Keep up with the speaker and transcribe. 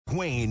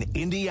Wayne,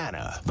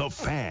 Indiana, The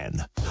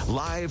Fan.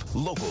 Live,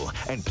 local,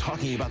 and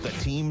talking about the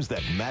teams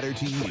that matter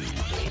to you.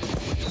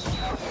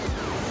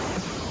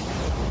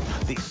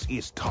 This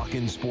is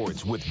Talkin'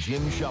 Sports with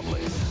Jim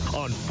Shovlin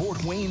on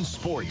Fort Wayne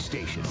Sports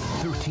Station,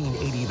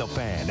 1380 The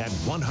Fan and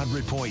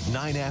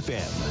 100.9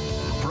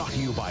 FM. Brought to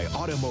you by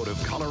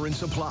Automotive Color and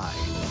Supply.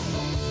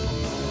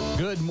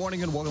 Good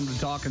morning and welcome to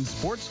Talkin'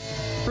 Sports,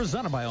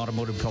 presented by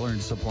Automotive Color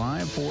and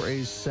Supply for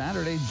a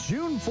Saturday,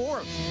 June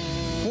 4th,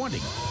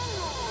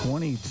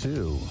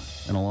 2022.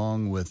 And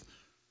along with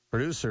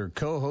producer,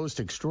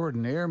 co-host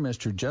extraordinaire,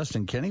 Mr.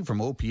 Justin Kenny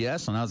from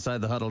OPS on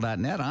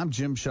OutsideTheHuddle.net, I'm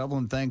Jim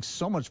Shovlin. Thanks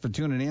so much for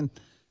tuning in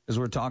as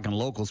we're talking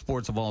local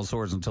sports of all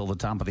sorts until the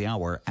top of the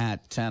hour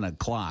at 10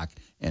 o'clock.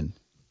 And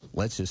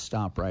let's just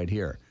stop right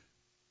here.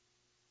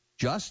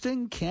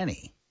 Justin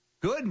Kenny.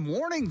 Good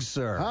morning,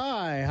 sir.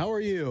 Hi, how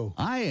are you?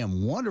 I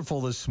am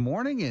wonderful this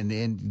morning,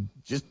 and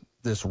just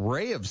this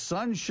ray of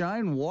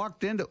sunshine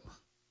walked into,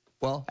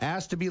 well,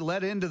 asked to be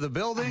let into the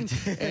building,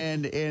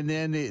 and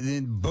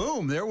then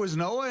boom, there was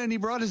Noah, and he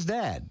brought his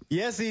dad.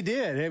 Yes, he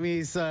did. I mean,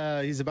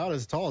 he's about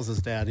as tall as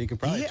his dad. He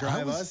could probably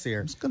drive us here.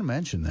 I was going to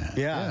mention that.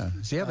 Yeah.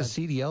 Does he have a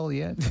CDL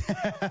yet?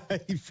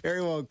 He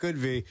very well could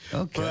be.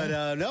 Okay.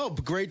 But, no,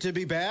 great to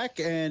be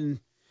back, and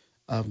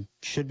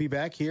should be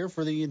back here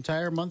for the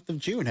entire month of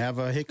June. Have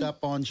a hiccup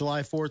on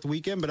July 4th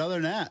weekend, but other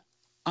than that,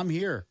 I'm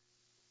here.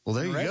 Well,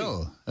 there you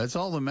go. That's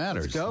all that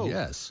matters. Let's go.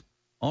 Yes.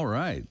 All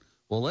right.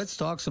 Well, let's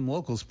talk some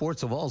local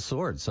sports of all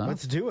sorts, huh?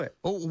 Let's do it.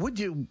 Oh,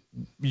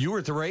 you were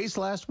at the race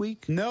last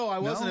week? No, I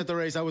wasn't at the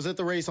race. I was at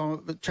the race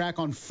on the track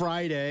on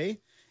Friday,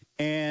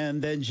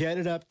 and then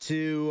jetted up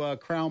to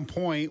Crown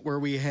Point where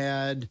we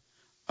had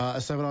a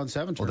 7-on-7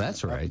 tournament. Well,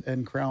 that's right.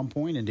 In Crown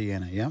Point,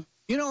 Indiana, yeah.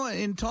 You know,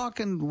 in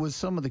talking with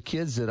some of the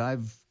kids that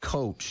I've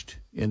coached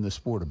in the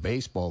sport of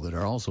baseball that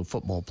are also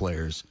football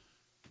players,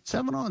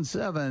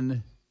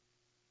 7-on-7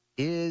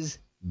 is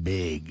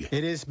big.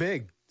 It is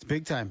big. It's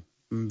big time.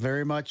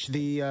 Very much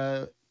the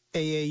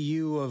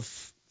AAU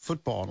of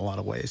football in a lot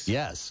of ways.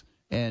 Yes,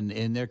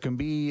 and there can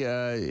be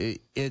they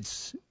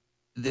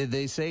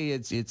say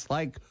it's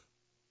like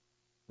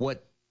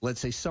what, let's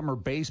say, summer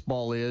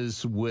baseball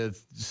is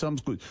with some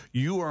schools.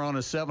 You are on a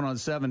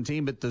 7-on-7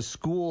 team, but the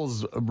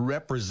schools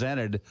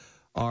represented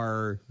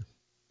are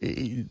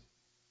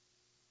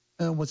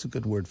what's a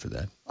good word for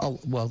that? Oh,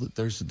 well,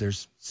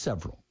 there's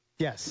several.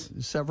 Yes.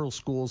 Several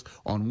schools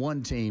on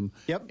one team.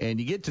 Yep. And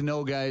you get to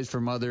know guys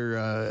from other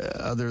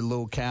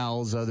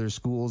locales, other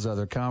schools,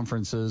 other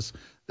conferences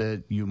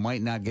that you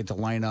might not get to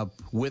line up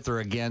with or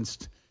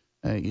against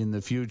in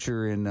the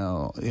future in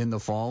the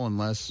fall,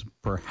 unless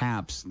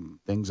perhaps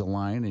things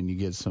align and you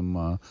get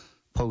some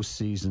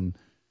postseason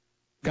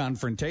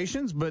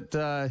confrontations. But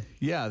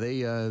yeah,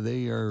 they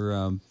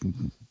are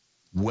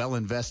well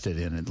invested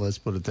in it. Let's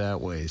put it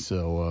that way.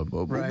 So,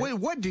 right.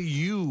 What do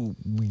you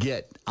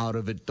get out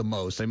of it the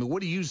most? I mean,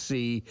 what do you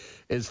see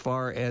as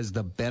far as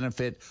the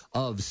benefit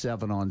of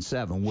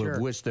 7-on-7? Sure.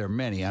 Which there are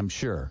many, I'm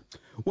sure.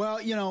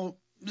 Well, you know,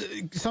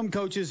 some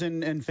coaches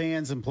and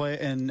fans and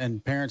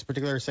parents in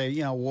particular say,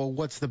 you know, well,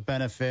 what's the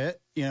benefit?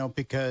 You know,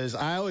 because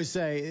I always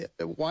say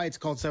why it's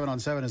called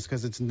 7-on-7 is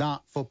because it's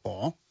not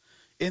football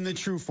in the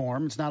true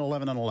form. It's not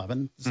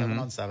 11-on-11,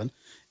 7-on-7.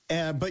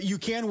 But you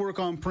can work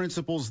on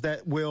principles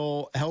that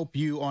will help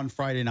you on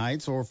Friday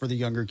nights or for the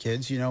younger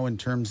kids, you know, in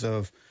terms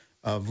of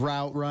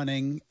route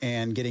running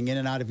and getting in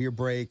and out of your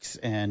breaks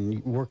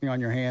and working on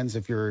your hands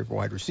if you're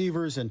wide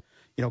receivers and,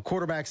 you know,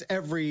 quarterbacks.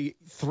 Every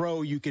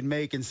throw you can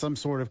make in some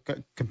sort of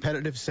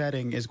competitive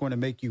setting is going to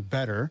make you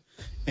better.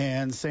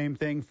 And same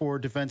thing for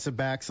defensive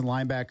backs and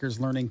linebackers,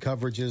 learning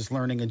coverages,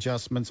 learning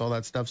adjustments, all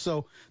that stuff.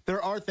 So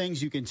there are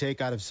things you can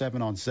take out of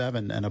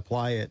 7-on-7 and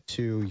apply it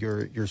to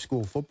your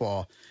school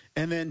football.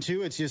 And then,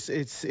 too,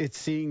 it's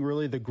seeing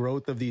really the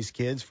growth of these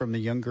kids from the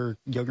younger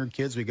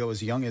kids. We go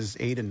as young as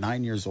 8 and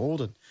 9 years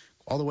old and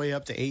all the way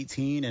up to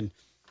 18 and,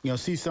 you know,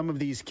 see some of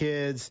these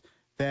kids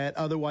that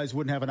otherwise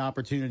wouldn't have an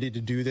opportunity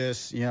to do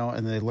this, you know,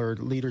 and they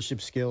learn leadership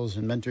skills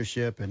and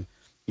mentorship and,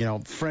 you know,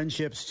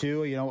 friendships,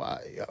 too. You know,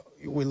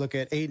 we look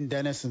at Aiden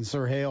Dennis and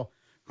Sir Hale,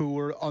 who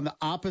were on the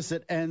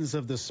opposite ends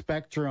of the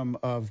spectrum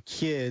of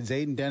kids.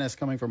 Aiden Dennis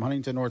coming from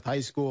Huntington North High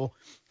School,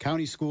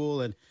 county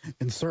school, and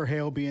Sir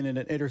Hale being in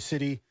an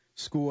inner-city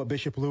school at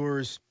Bishop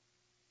Luers,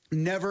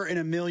 never in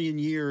a million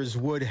years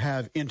would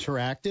have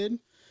interacted.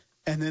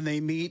 And then they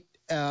meet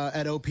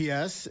at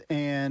OPS,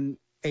 and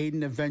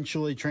Aiden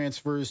eventually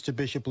transfers to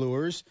Bishop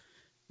Luers.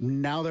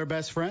 Now they're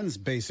best friends,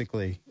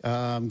 basically,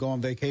 go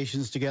on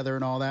vacations together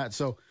and all that.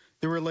 So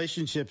the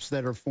relationships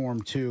that are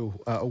formed, too,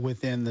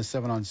 within the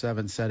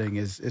 7-on-7 setting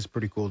is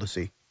pretty cool to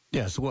see.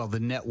 Yes, well, the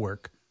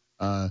network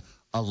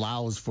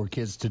allows for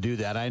kids to do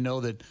that. I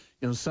know that,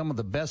 you know, some of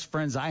the best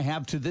friends I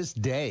have to this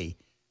day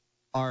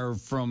are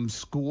from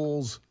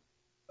schools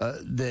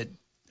that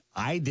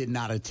I did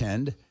not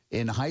attend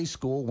in high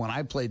school. When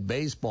I played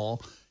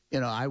baseball, you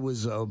know, I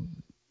was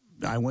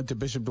I went to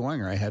Bishop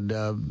Dwenger. I had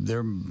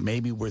there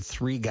maybe were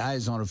 3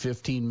 guys on a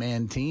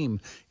 15-man team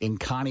in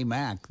Connie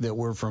Mack that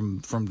were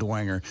from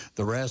Dwenger.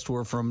 The rest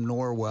were from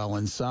Norwell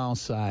and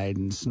Southside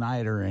and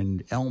Snyder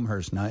and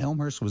Elmhurst. Now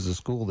Elmhurst was a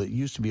school that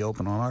used to be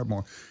open on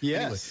Ardmore.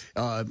 Yes.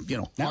 Anyway,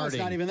 now Harding,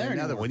 it's not even there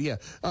another anymore. one.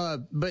 Yeah.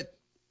 But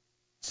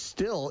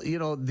still,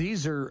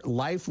 these are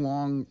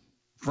lifelong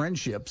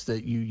friendships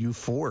that you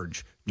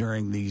forge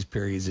during these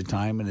periods of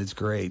time, and it's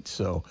great.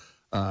 So.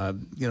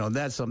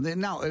 That's something.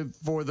 Now,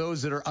 for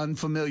those that are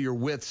unfamiliar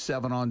with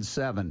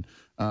 7-on-7,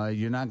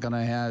 you're not going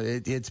to have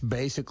it. It's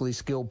basically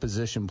skilled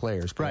position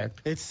players,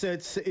 correct? Right.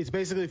 It's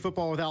basically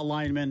football without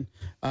linemen.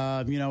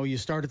 You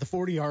start at the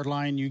 40-yard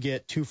line, you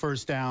get 2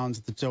 first downs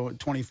at the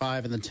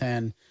 25 and the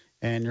 10,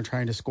 and you're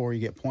trying to score.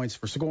 You get points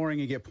for scoring.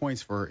 You get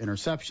points for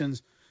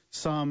interceptions.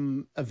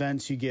 Some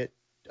events you get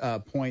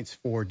points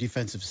for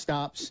defensive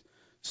stops.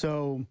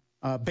 So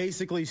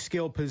basically,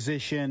 skill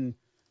position.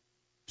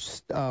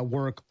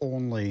 Work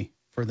only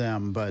for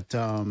them, but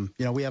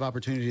we have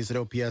opportunities at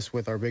OPS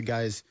with our big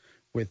guys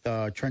with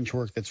trench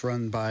work that's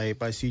run by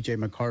CJ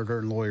McCarter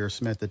and Lawyer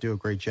Smith that do a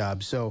great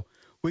job. So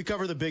we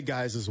cover the big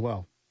guys as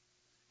well.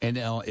 And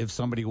if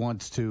somebody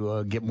wants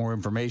to get more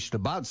information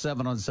about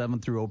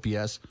 7-on-7 through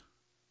OPS,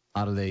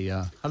 how do they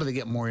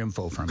get more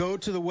info from? Go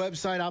to the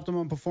website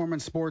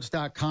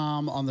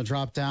OptimumPerformanceSports.com. On the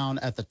drop down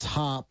at the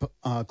top,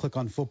 click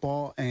on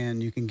football,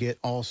 and you can get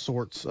all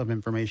sorts of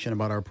information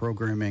about our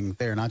programming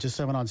there. Not just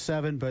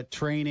 7-on-7, but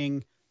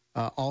training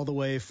all the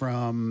way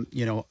from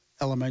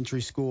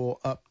elementary school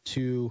up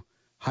to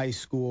high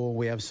school.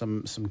 We have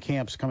some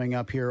camps coming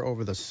up here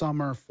over the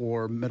summer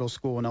for middle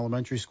school and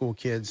elementary school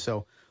kids.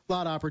 So a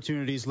lot of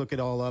opportunities. Look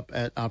it all up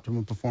at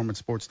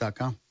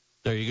OptimumPerformanceSports.com.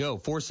 There you go.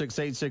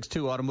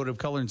 46862 Automotive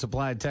Color and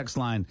Supply text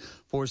line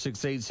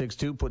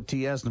 46862. Put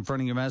TS in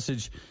front of your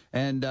message.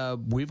 And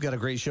we've got a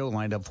great show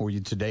lined up for you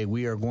today.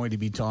 We are going to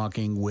be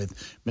talking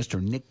with Mr.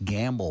 Nick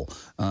Gamble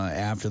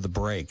after the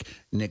break.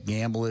 Nick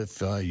Gamble, if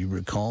you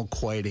recall,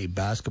 quite a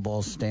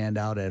basketball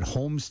standout at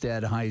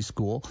Homestead High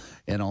School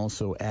and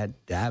also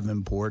at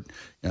Davenport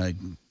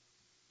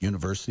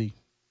University.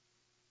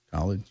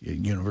 College,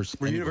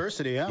 university.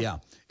 University, yeah. Yeah,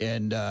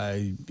 and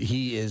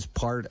he is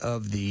part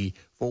of the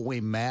Fort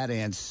Wayne Mad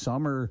Ants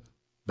summer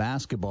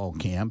basketball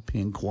camp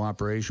in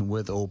cooperation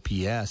with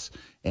OPS,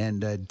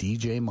 and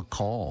DJ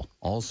McCall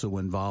also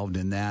involved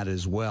in that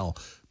as well.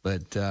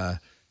 But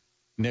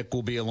Nick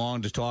will be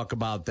along to talk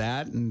about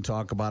that and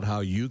talk about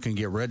how you can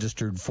get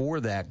registered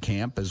for that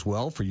camp as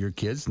well for your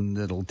kids, and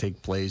it'll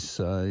take place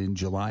in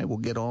July. We'll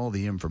get all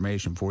the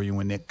information for you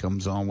when Nick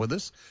comes on with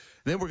us.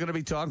 Then we're going to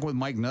be talking with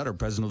Mike Nutter,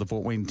 president of the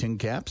Fort Wayne Tin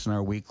Caps, in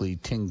our weekly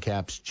Tin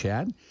Caps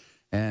chat.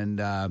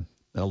 And a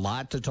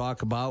lot to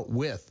talk about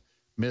with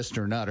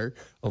Mr. Nutter,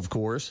 of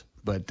course.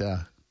 But,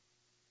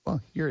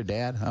 well, you're a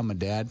dad. I'm a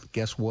dad.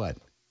 Guess what?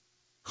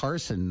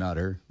 Carson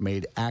Nutter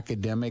made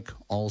academic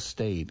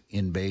All-State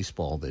in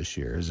baseball this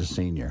year as a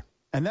senior.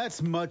 And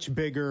that's much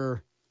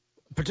bigger,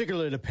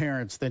 particularly to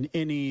parents, than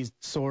any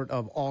sort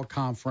of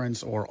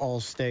all-conference or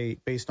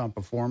all-state based on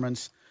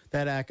performance.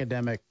 That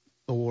academic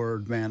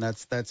award, man,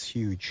 that's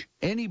huge.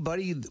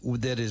 Anybody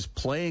that is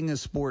playing a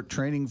sport,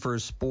 training for a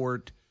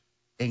sport,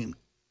 and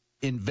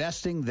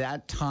investing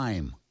that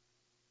time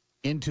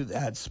into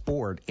that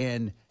sport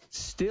and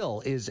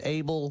still is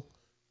able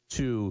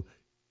to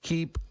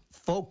keep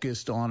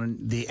focused on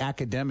the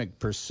academic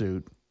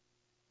pursuit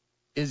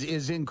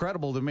is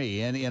incredible to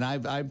me. And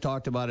I've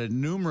talked about it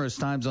numerous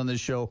times on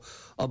this show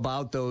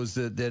about those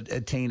that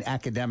attain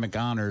academic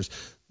honors.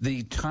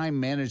 The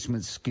time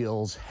management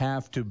skills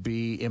have to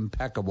be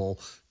impeccable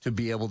to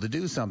be able to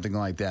do something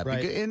like that.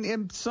 Right.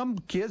 And some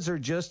kids are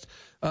just,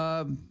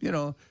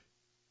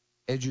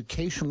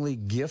 educationally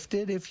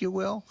gifted, if you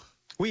will.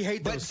 We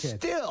hate those kids.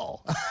 But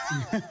still.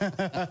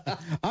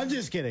 I'm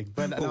just kidding.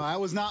 But no, that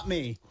was not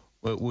me.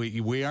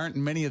 We aren't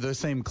in many of those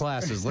same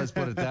classes. Let's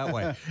put it that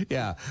way.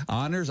 Yeah.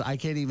 Honors, I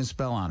can't even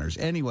spell honors.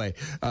 Anyway,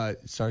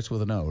 starts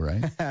with an O,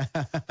 right?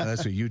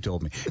 That's what you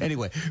told me.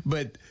 Anyway,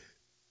 but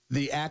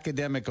the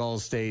academic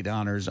All-State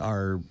honors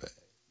are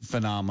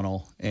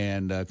phenomenal,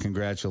 and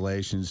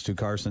congratulations to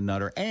Carson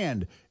Nutter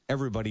and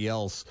everybody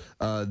else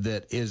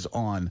that is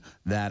on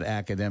that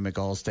academic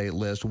All-State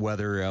list,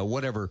 whether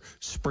whatever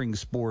spring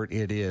sport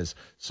it is.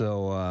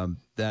 So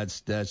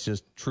that's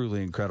just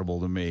truly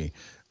incredible to me.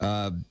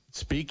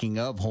 Speaking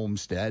of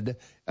Homestead,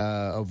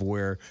 of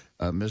where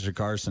Mr.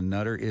 Carson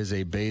Nutter is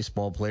a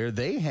baseball player,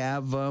 they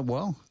have,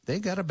 they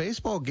got a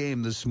baseball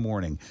game this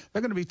morning.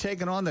 They're going to be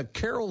taking on the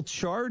Carroll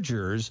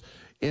Chargers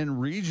in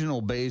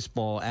regional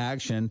baseball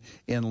action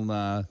in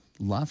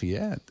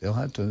Lafayette. They'll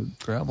have to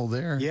travel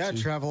there. Yeah,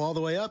 travel all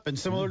the way up. And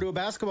similar to a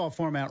basketball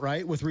format,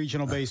 right, with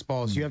regional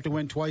baseballs. You have to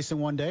win twice in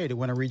one day to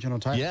win a regional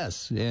title.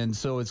 Yes, and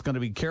so it's going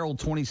to be Carroll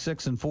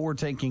 26-4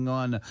 taking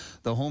on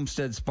the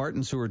Homestead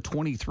Spartans, who are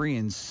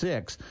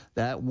 23-6.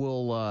 That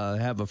will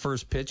have a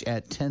first pitch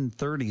at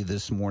 10:30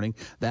 this morning.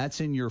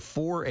 That's in your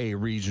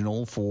 4A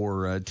regional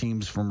for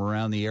teams from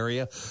around the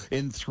area.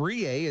 In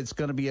 3A, it's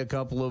going to be a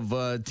couple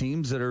of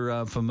teams that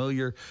are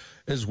familiar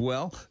as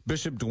well.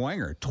 Bishop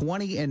Dwenger,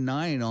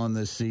 20-9 on on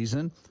this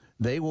season.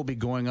 They will be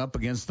going up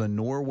against the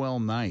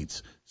Norwell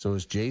Knights. So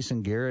it's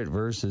Jason Garrett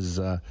versus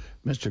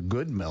Mr.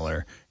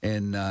 Goodmiller.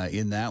 And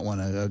in that one,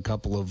 a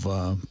couple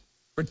of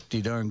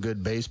pretty darn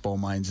good baseball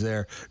minds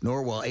there.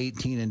 Norwell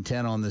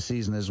 18-10 on the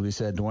season, as we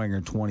said.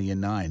 Dwenger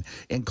 20-9.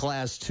 In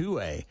Class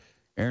 2A,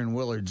 Aaron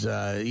Willard's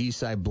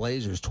Eastside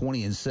Blazers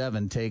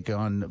 20-7 take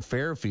on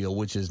Fairfield,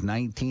 which is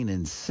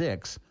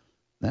 19-6.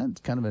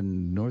 That's kind of a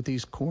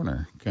northeast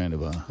corner kind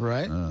of a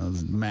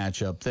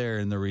matchup there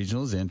in the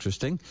regionals.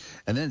 Interesting.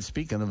 And then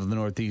speaking of the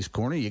northeast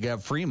corner, you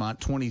got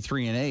Fremont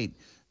 23-8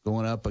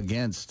 going up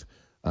against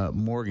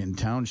Morgan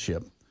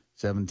Township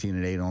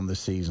 17-8 on the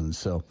season.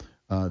 So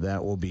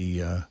that will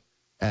be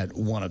at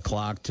 1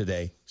 o'clock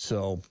today.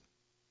 So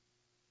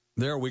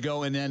there we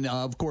go. And then,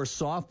 of course,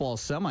 softball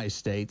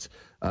semi-states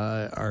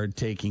are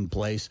taking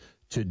place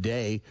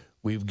today.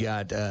 We've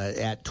got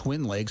at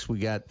Twin Lakes, we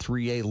got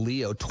 3A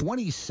Leo,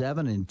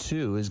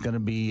 27-2 is going to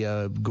be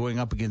going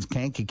up against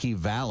Kankakee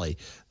Valley.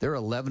 They're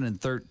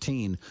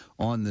 11-13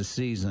 on the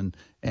season,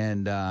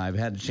 and I've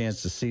had a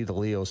chance to see the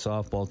Leo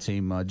softball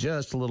team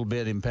just a little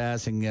bit in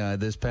passing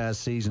this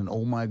past season.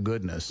 Oh my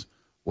goodness.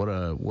 What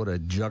a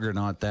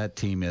juggernaut that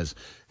team is.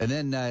 And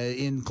then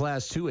in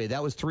Class 2A,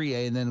 that was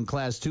 3A, and then in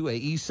Class 2A,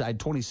 Eastside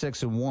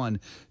 26-1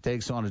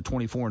 takes on a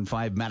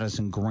 24-5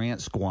 Madison Grant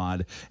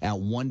squad at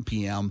 1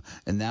 p.m.,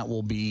 and that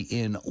will be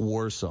in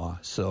Warsaw.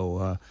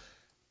 So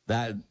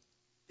that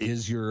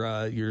is your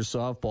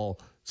softball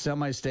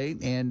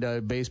semi-state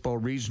and baseball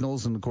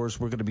regionals. And, of course,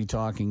 we're going to be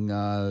talking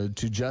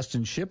to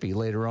Justin Shippey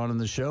later on in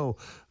the show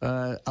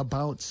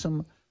about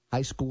some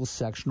high school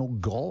sectional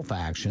golf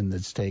action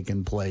that's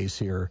taken place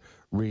here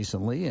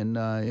recently,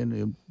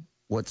 and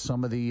what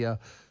some of the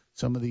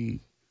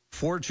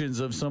fortunes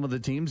of some of the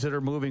teams that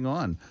are moving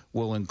on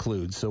will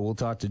include. So we'll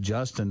talk to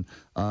Justin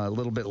a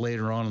little bit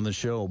later on in the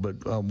show.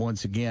 But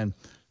once again,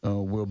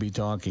 we'll be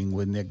talking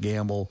with Nick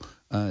Gamble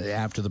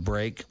after the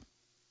break,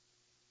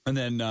 and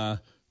then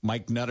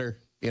Mike Nutter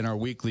in our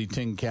weekly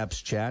Tin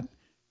Caps chat.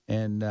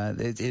 And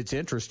it's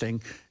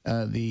interesting.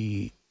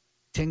 The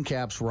Tin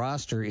Caps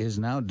roster is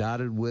now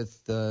dotted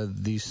with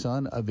the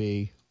son of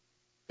a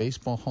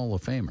Baseball Hall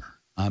of Famer.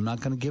 I'm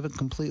not going to give it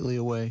completely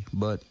away,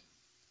 but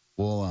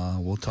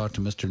we'll talk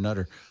to Mr.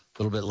 Nutter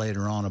a little bit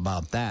later on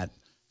about that.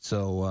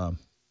 So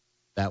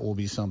that will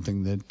be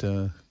something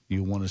that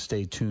you want to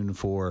stay tuned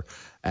for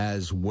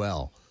as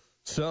well.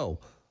 So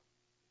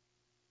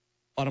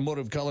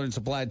Automotive Color and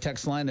Supply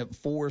text line at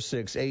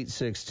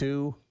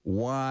 46862,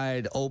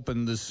 wide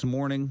open this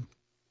morning.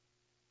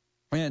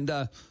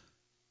 And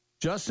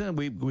Justin,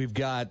 we've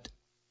got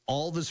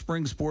all the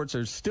spring sports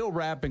are still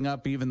wrapping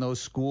up, even though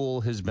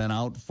school has been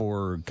out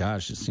for,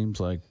 it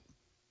seems like,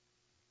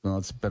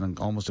 it's been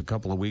almost a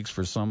couple of weeks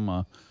for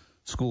some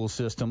school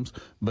systems.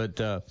 But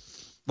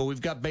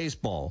we've got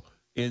baseball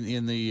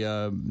in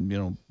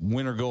the,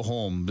 winter go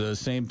home. The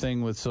same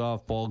thing with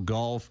softball,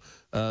 golf,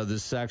 the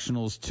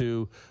sectionals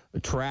too,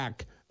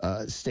 track.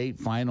 State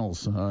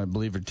finals, I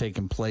believe, are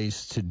taking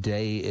place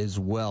today as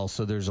well.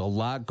 So there's a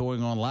lot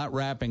going on, a lot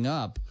wrapping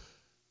up.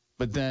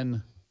 But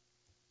then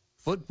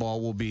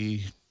football will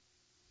be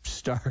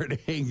starting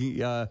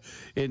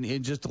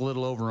in just a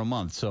little over a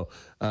month. So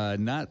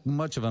not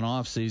much of an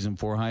off season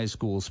for high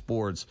school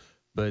sports.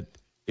 But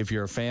if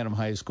you're a fan of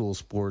high school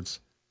sports,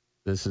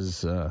 this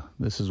is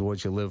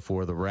what you live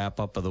for, the wrap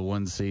up of the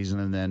one season.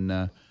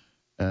 And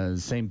then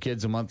same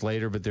kids a month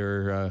later, but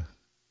they're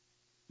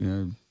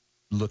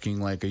looking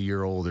like a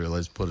year older,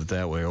 let's put it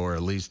that way, or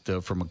at least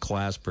from a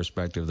class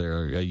perspective,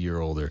 they're a year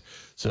older.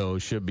 So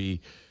should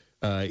be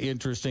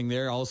interesting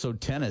there. Also,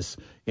 tennis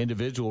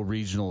individual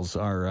regionals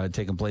are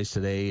taking place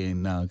today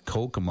in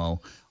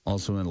Kokomo,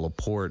 also in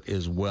LaPorte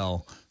as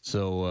well.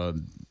 So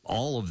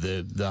all of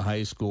the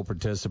high school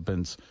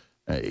participants,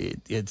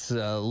 it's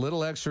a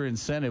little extra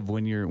incentive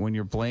when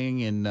you're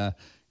playing and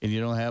you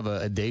don't have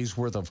a day's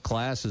worth of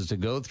classes to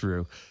go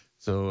through.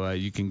 So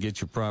you can get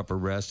your proper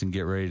rest and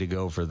get ready to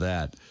go for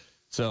that.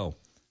 So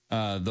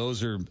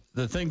those are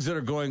the things that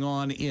are going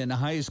on in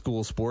high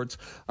school sports.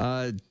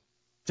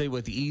 Say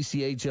with the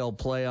ECHL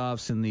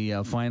playoffs and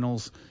the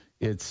finals,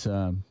 it's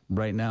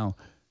right now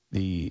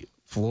the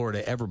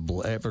Florida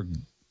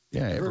Everblades.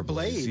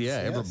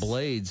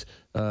 Everblades,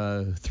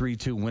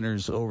 3-2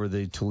 winners over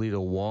the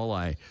Toledo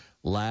Walleye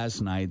last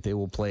night. They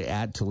will play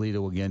at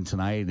Toledo again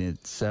tonight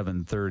at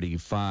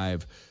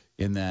 7:35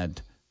 in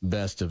that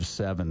best of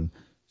 7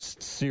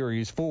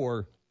 series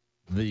for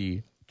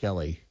the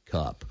Kelly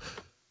Cup.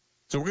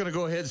 So we're going to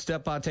go ahead and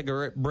step out, take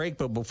a break.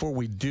 But before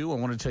we do, I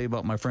want to tell you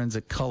about my friends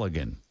at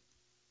Culligan.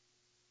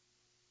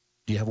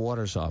 Do you have a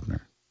water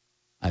softener?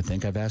 I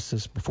think I've asked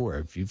this before.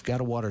 If you've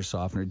got a water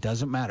softener, it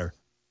doesn't matter.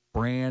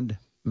 Brand,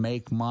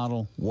 make,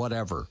 model,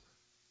 whatever.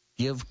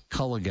 Give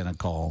Culligan a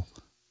call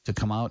to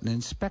come out and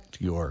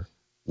inspect your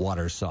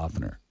water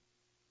softener.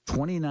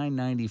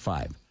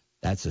 $29.95.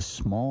 That's a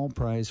small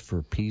price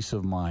for peace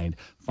of mind.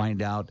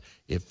 Find out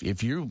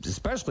if you,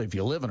 especially if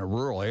you live in a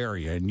rural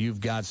area and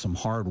you've got some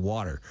hard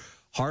water.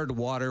 Hard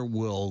water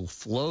will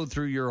flow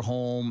through your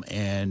home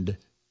and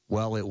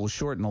well, it will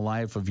shorten the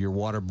life of your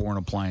waterborne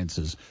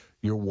appliances,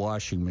 your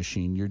washing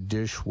machine, your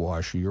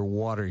dishwasher, your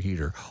water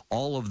heater,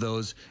 all of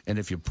those. And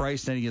if you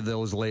priced any of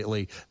those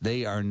lately,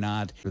 they are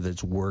not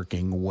that's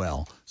working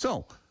well.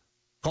 So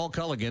call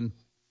Culligan,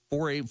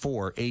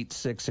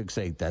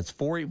 484-8668. That's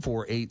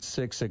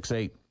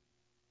 484-8668.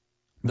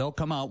 They'll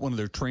come out. One of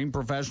their trained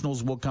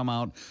professionals will come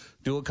out,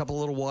 do a couple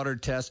little water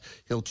tests.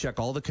 He'll check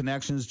all the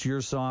connections to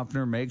your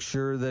softener, make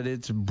sure that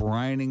it's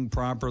brining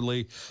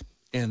properly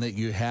and that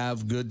you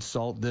have good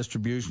salt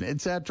distribution,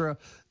 etc.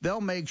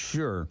 They'll make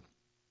sure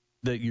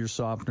that your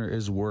softener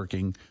is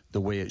working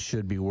the way it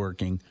should be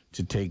working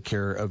to take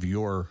care of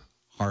your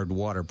hard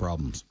water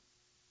problems.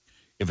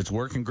 If it's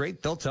working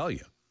great, they'll tell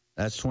you.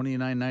 That's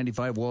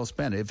 $29.95 well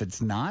spent. If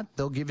it's not,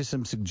 they'll give you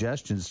some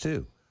suggestions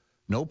too.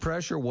 No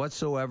pressure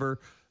whatsoever,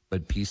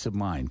 but peace of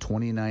mind.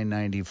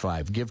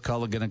 $29.95. Give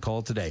Culligan a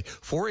call today.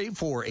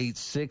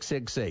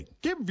 484-8668.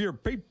 Give your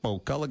people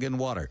Culligan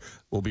water.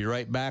 We'll be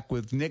right back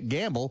with Nick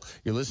Gamble.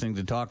 You're listening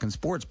to Talkin'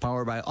 Sports,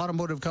 powered by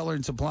Automotive Color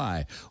and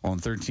Supply on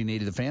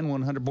 1380 The Fan,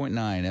 100.9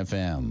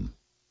 FM.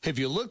 Have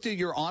you looked at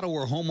your auto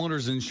or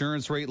homeowner's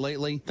insurance rate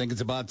lately? Think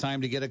it's about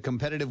time to get a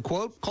competitive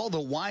quote? Call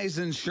the Wise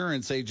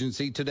Insurance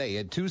Agency today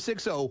at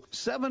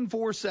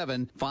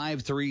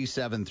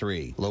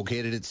 260-747-5373.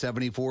 Located at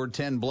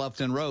 7410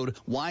 Bluffton Road,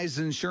 Wise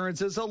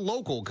Insurance is a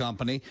local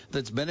company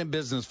that's been in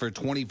business for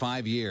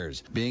 25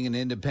 years. Being an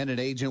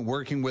independent agent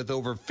working with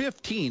over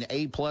 15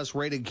 A-plus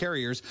rated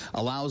carriers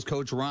allows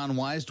Coach Ron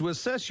Wise to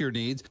assess your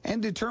needs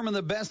and determine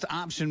the best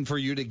option for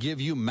you to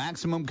give you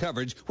maximum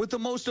coverage with the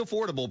most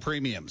affordable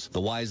premiums. The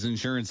Wise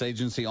Insurance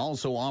Agency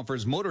also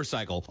offers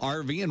motorcycle,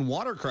 RV, and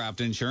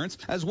watercraft insurance,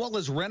 as well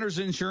as renter's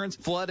insurance,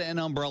 flood, and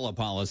umbrella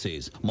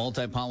policies.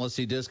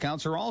 Multi-policy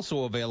discounts are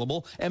also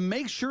available, and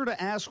make sure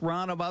to ask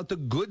Ron about the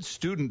good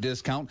student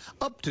discount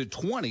up to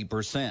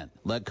 20%.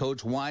 Let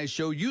Coach Wise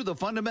show you the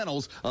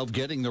fundamentals of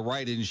getting the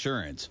right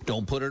insurance.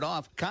 Don't put it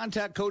off.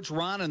 Contact Coach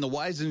Ron and the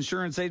Wise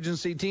Insurance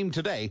Agency team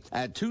today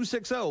at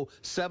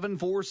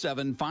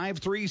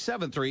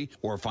 260-747-5373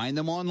 or find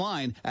them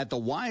online at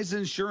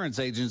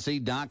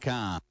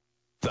thewiseinsuranceagency.com.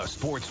 The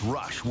Sports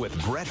Rush with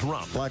Brett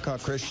Rump.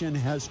 Blackhawk Christian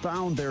has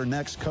found their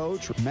next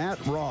coach,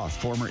 Matt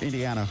Roth, former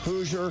Indiana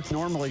Hoosier.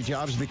 Normally,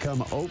 jobs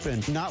become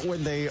open, not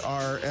when they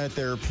are at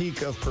their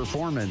peak of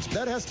performance.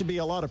 That has to be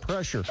a lot of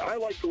pressure. I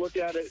like to look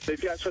at it. They've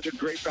got such a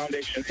great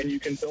foundation, and you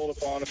can build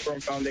upon a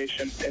firm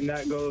foundation. And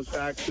that goes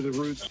back to the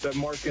roots that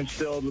Mark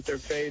instilled with their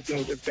faith and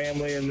with their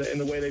family and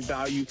the way they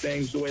value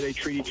things, the way they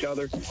treat each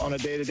other on a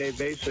day-to-day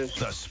basis.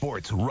 The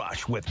Sports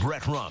Rush with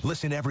Brett Rump.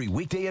 Listen every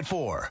weekday at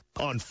 4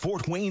 on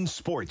Fort Wayne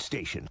Sports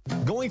Station.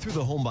 Going through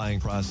the home buying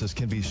process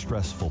can be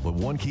stressful, but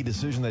one key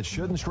decision that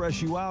shouldn't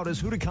stress you out is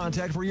who to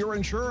contact for your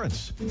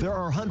insurance. There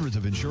are hundreds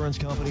of insurance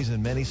companies,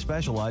 and many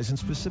specialize in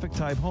specific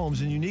type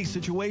homes in unique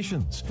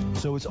situations.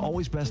 So it's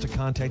always best to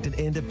contact an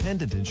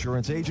independent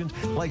insurance agent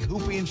like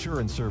Hoopy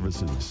Insurance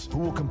Services, who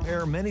will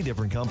compare many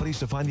different companies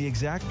to find the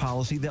exact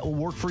policy that will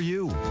work for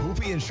you.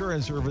 Hoopy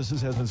Insurance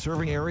Services has been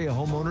serving area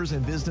homeowners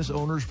and business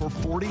owners for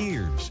 40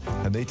 years,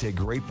 and they take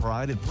great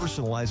pride in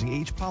personalizing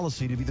each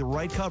policy to be the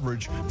right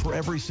coverage for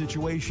every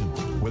situation,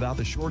 without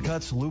the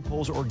shortcuts,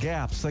 loopholes, or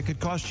gaps that could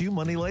cost you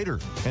money later.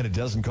 And it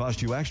doesn't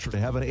cost you extra to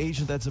have an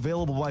agent that's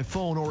available by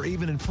phone or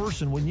even in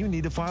person when you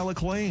need to file a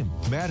claim.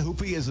 Matt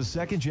Hoopy is a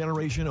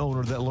second-generation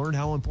owner that learned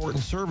how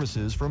important service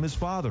is from his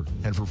father.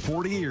 And for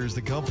 40 years,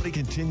 the company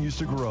continues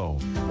to grow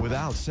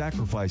without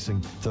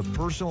sacrificing the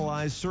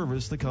personalized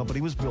service the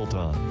company was built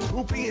on.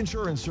 Hoopy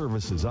Insurance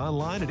Services,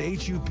 online at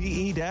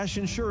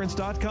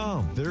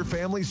hupe-insurance.com. Their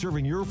family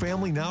serving your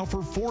family now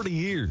for 40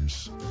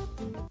 years.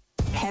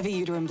 Heavy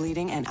uterine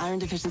bleeding and iron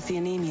deficiency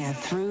anemia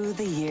through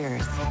the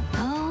years.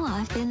 Oh,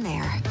 I've been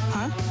there.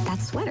 Huh?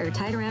 That sweater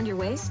tied around your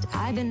waist,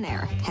 I've been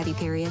there. Heavy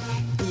period.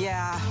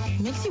 Yeah,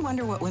 makes you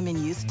wonder what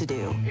women used to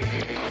do.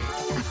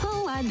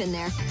 Oh, I've been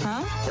there.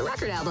 Huh? The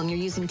record album you're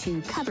using to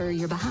cover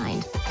your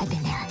behind, I've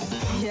been there.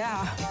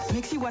 Yeah,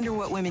 makes you wonder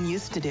what women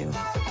used to do.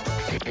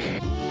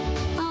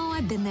 Oh,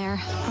 I've been there.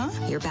 Huh?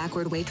 Your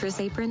backward waitress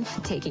apron,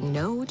 taking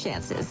no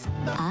chances.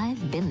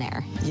 I've been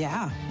there.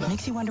 Yeah,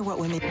 makes you wonder what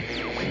women...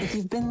 If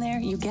you've been there,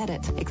 you get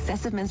it.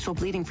 Excessive menstrual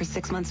bleeding for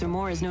 6 months or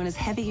more is known as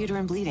heavy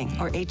uterine bleeding,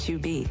 or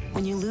HUB.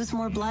 When you lose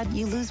more blood,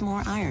 you lose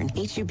more iron.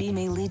 HUB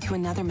may lead to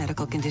another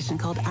medical condition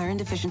called iron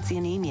deficiency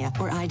anemia,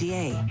 or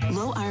IDA.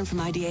 Low iron from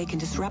IDA can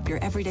disrupt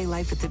your everyday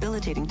life with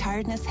debilitating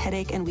tiredness,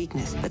 headache, and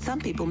weakness. But some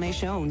people may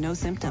show no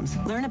symptoms.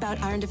 Learn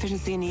about iron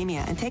deficiency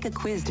anemia and take a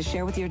quiz to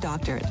share with your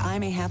doctor at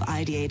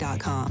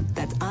imayhaveida.com.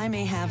 That's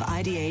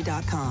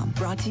imayhaveida.com.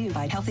 Brought to you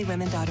by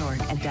healthywomen.org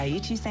and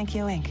Daiichi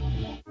Sankyo Inc.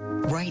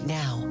 Right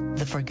now,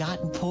 the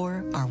forgotten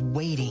poor are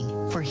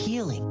waiting for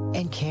healing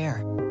and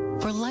care,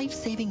 for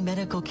life-saving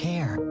medical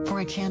care, for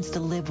a chance to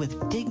live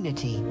with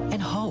dignity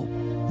and hope.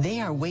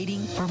 They are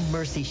waiting for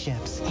Mercy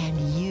Ships and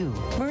you.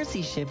 Mercy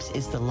Mercy Ships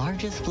is the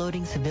largest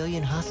floating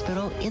civilian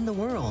hospital in the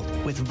world,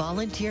 with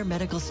volunteer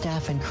medical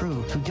staff and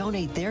crew who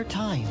donate their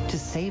time to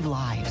save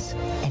lives.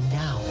 And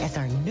now, as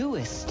our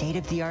newest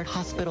state-of-the-art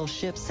hospital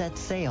ship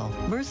sets sail,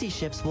 Mercy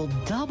Ships will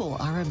double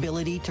our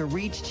ability to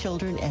reach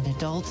children and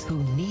adults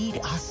who need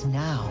us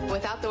now.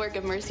 Without the work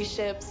of Mercy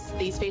Ships,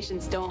 these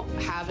patients don't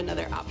have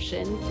another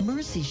option.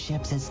 Mercy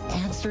Ships is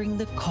answering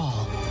the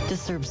call to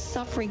serve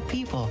suffering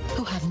people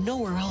who have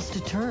nowhere else to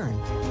turn.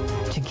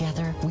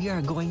 Together, we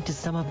are going to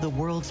some of the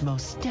world's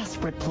most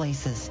desperate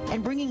places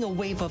and bringing a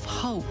wave of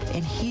hope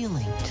and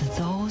healing to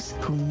those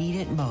who need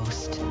it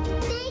most.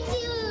 Thank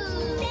you!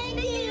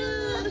 Thank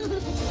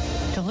you!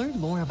 To learn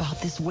more about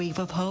this wave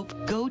of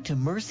hope, go to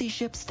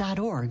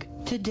mercyships.org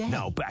today.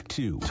 Now back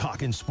to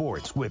Talkin'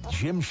 Sports with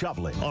Jim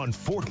Shovlin on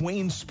Fort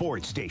Wayne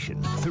Sports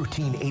Station,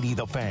 1380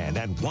 The Fan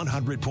and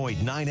 100.9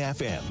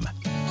 FM.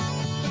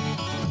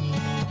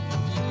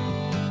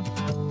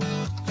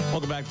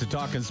 Welcome back to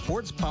Talkin'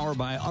 Sports, powered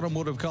by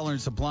Automotive Color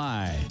and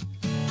Supply.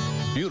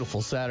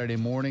 Beautiful Saturday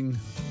morning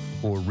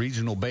for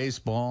regional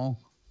baseball,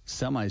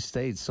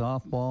 semi-state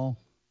softball,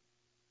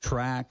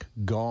 track,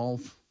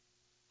 golf,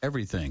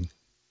 everything.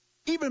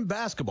 Even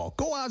basketball.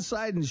 Go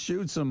outside and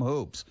shoot some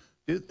hoops.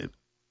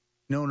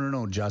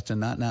 No, Justin,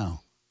 not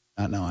now.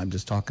 Not now. I'm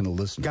just talking to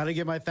listeners. Got to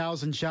get my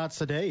 1,000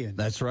 shots a day in.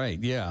 That's right.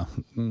 Yeah.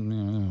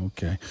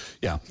 Okay.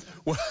 Yeah.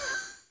 Well,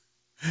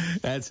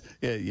 that's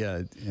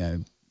yeah.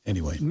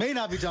 Anyway. May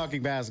not be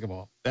talking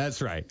basketball.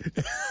 That's right.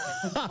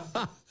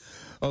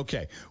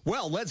 Okay.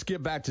 Well, let's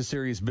get back to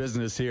serious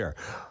business here.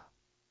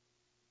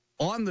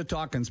 On the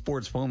Talkin'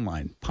 Sports phone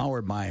line,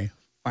 powered by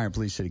Fire and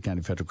Police City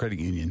County Federal Credit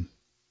Union,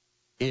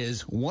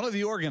 is one of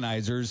the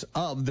organizers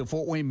of the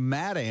Fort Wayne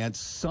Mad Ants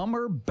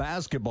Summer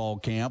Basketball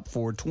Camp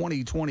for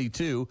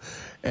 2022,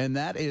 and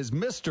that is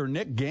Mr.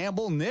 Nick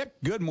Gamble. Nick,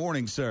 good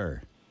morning,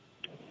 sir.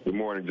 Good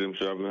morning, Jim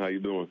Shovlin. How you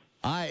doing?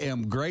 I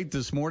am great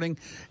this morning,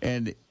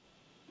 and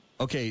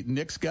okay,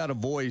 Nick's got a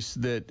voice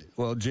that,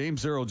 well,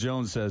 James Earl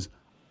Jones says,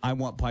 I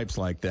want pipes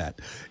like that.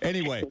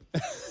 Anyway,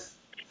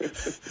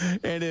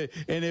 and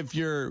if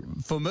you're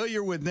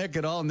familiar with Nick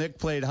at all, Nick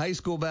played high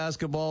school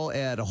basketball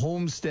at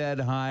Homestead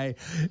High,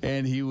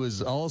 and he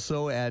was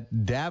also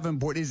at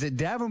Davenport. Is it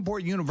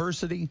Davenport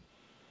University?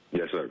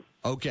 Yes, sir.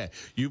 Okay.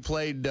 You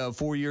played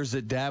 4 years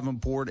at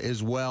Davenport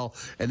as well,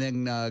 and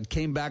then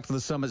came back to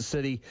the Summit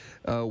City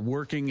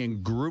working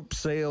in group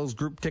sales,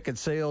 group ticket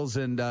sales,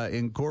 and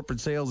in corporate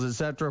sales, et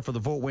cetera, for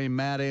the Fort Wayne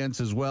Mad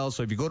Ants as well.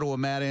 So if you go to a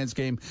Mad Ants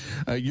game,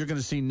 you're going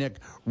to see Nick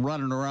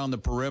running around the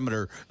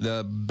perimeter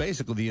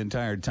basically the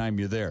entire time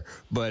you're there.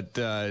 But,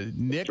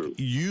 Nick,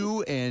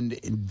 you and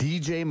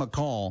DJ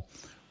McCall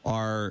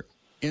are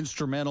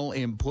instrumental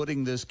in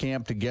putting this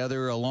camp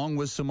together, along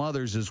with some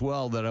others as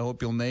well that I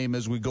hope you'll name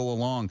as we go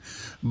along.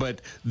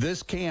 But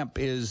this camp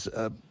is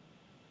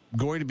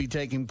going to be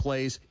taking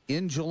place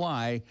in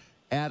July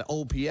at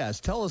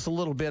OPS. Tell us a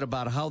little bit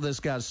about how this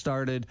got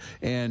started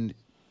and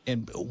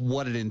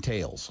what it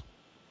entails.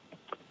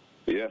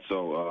 Yeah,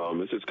 so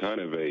this is kind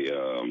of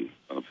a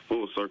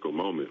full circle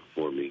moment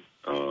for me.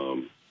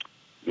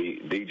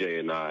 DJ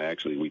and I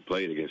we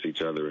played against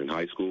each other in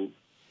high school.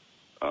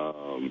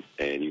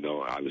 And, you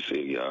know,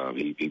 obviously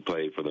he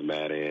played for the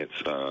Mad Ants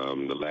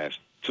the last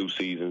 2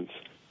 seasons,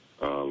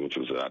 which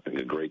was, I think,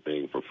 a great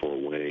thing for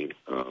Fort Wayne,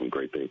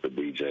 great thing for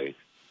DJ.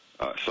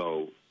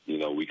 So, you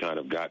know, we kind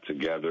of got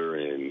together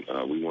and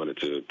we wanted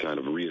to kind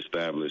of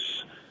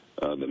reestablish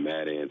the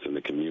Mad Ants in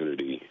the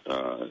community,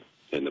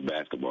 in the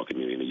basketball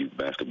community, in the youth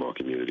basketball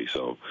community.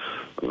 So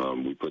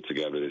we put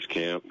together this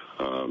camp,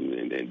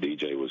 and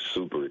DJ was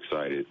super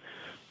excited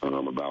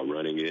about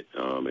running it,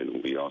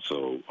 and we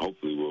also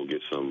hopefully will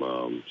get some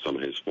of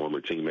his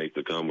former teammates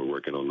to come. We're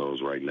working on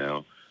those right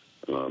now.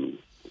 A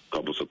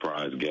couple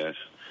surprise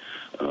guests.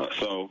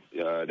 So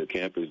the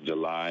camp is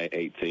July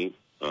 18th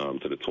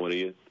to the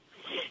 20th.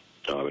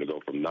 It'll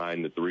go from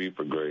 9 to 3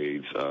 for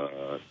grades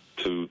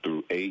 2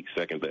 through 8,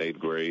 2nd to 8th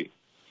grade.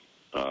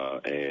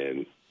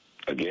 And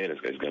again,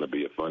 it's going to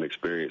be a fun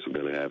experience. We're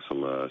going to have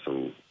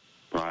some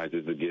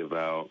prizes to give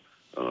out.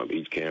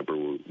 Each camper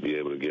will be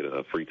able to get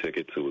a free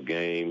ticket to a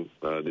game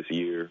this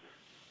year.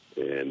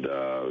 And,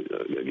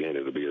 again,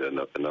 it'll be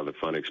another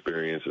fun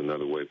experience,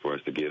 another way for us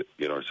to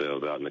get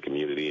ourselves out in the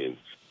community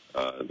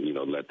and, you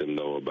know, let them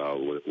know about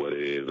what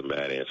it is the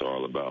Mad Ants are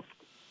all about.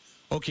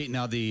 Okay,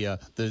 now the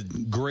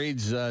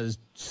grades,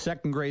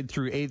 2nd grade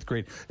through 8th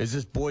grade, is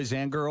this boys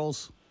and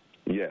girls?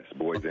 Yes,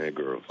 boys and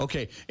girls.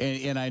 Okay,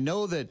 and I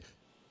know that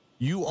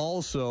you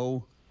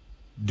also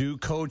do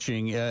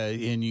coaching,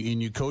 and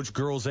you coach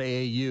girls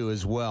AAU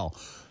as well.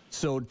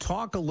 So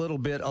talk a little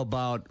bit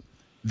about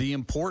the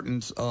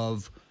importance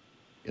of,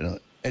 you know,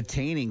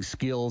 attaining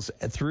skills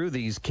through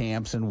these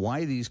camps and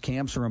why these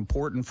camps are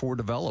important for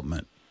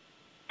development.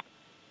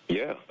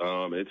 Yeah,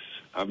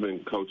 I've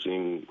been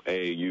coaching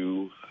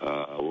AAU,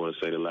 I want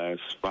to say the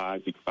last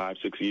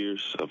 5-6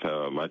 years.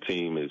 My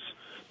team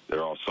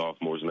they're all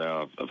sophomores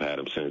now. I've had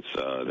them since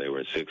they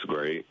were in 6th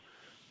grade.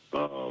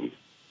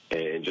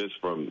 And just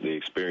from the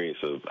experience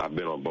I've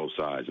been on both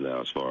sides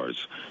now as far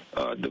as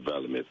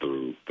development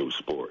through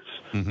sports.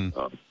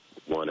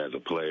 one as a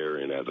player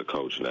and as a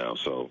coach now.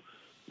 So,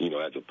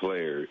 as a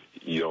player,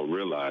 you don't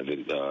realize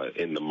it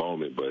in the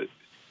moment, but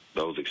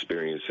those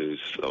experiences,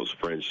 those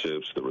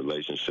friendships, the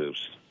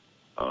relationships,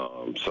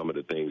 some of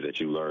the things that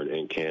you learn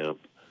in camp,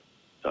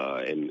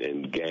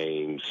 in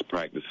games,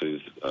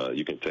 practices,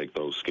 you can take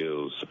those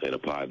skills and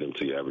apply them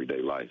to your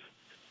everyday life.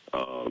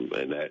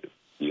 And that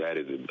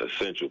is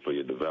essential for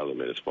your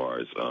development as far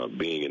as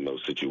being in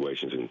those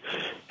situations and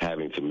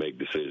having to make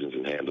decisions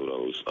and handle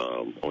those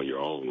on your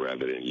own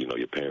rather than,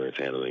 your parents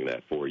handling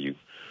that for you.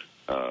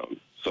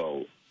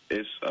 So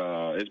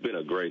it's been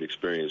a great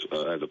experience.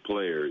 As a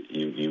player,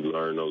 you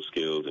learn those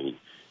skills and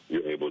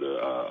you're able to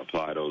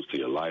apply those to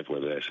your life,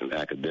 whether that's in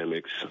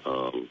academics,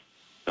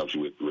 helps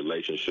you with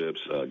relationships,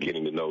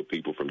 getting to know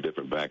people from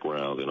different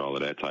backgrounds and all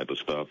of that type of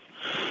stuff.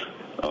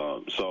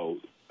 So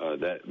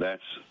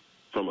that's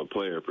from a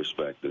player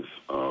perspective,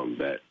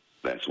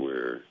 that's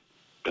where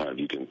kind of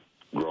you can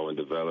grow and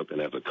develop. And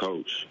as a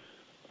coach,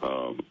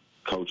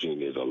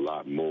 coaching is a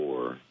lot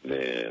more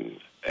than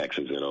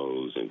X's and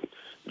O's and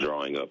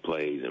drawing up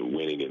plays and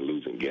winning and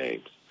losing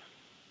games.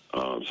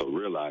 So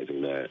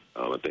realizing that,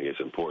 I think it's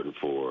important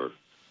for,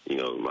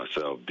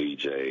 myself,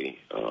 DJ,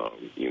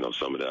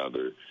 some of the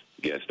other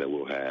guests that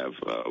we'll have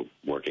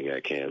working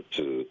at camp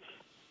to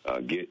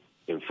get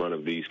in front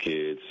of these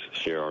kids,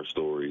 share our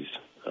stories,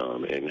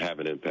 and have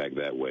an impact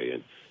that way.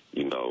 And,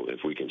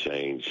 if we can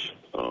change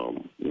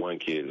one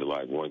kid's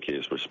life, one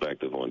kid's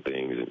perspective on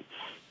things and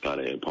kind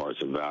of impart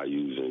some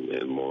values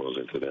and morals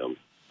into them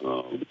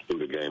through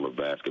the game of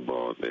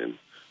basketball, then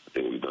I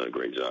think we've done a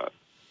great job.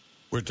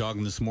 We're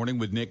talking this morning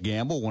with Nick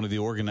Gamble, one of the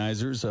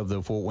organizers of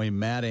the Fort Wayne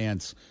Mad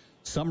Ants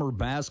summer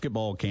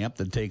basketball camp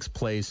that takes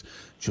place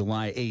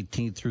July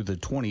 18th through the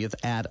 20th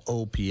at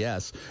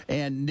OPS.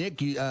 And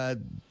Nick,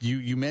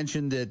 you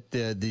mentioned that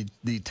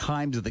the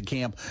times of the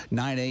camp,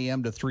 9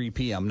 a.m. to 3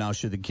 p.m. Now,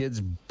 should the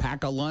kids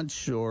pack a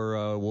lunch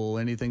or will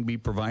anything be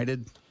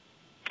provided?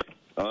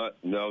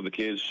 No, the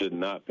kids should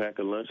not pack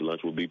a lunch.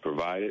 Lunch will be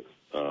provided.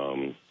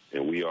 And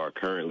we are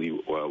currently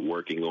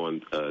working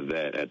on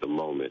that at the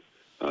moment.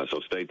 So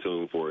stay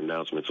tuned for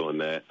announcements on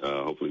that.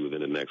 Hopefully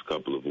within the next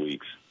couple of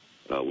weeks,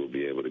 we'll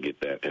be able to get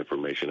that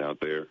information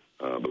out there.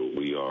 But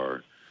we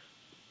are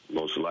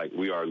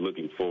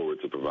looking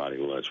forward to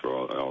providing lunch for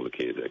all the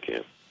kids at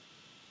camp.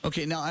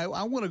 Okay, now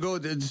I want to go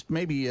just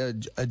maybe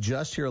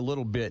adjust here a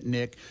little bit,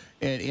 Nick.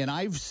 And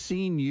I've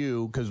seen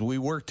you, because we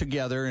work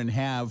together and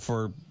have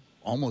for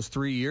almost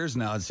 3 years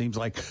now, it seems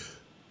like.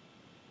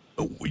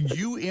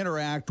 You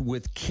interact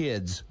with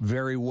kids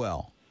very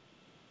well.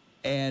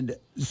 And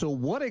so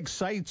what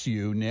excites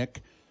you,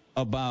 Nick,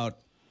 about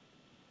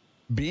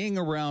being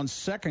around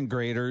second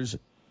graders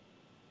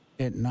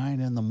at 9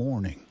 in the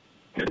morning?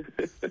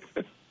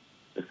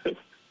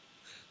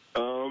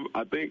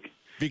 I think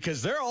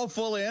because they're all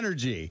full of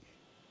energy.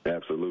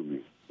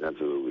 Absolutely.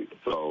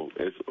 So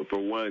it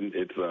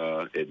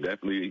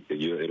definitely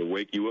it'll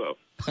wake you up.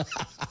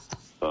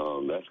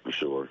 That's for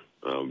sure.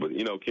 But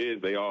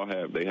kids, they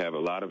have a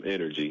lot of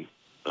energy.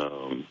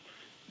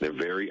 They're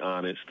very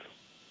honest.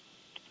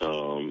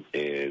 And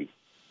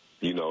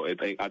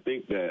I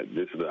think that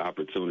this is the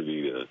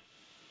opportunity to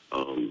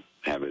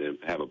have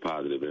a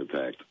positive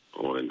impact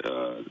on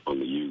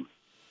the youth.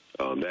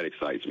 That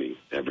excites me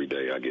every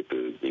day. I get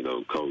to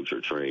coach or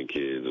train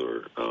kids,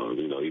 or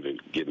even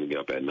getting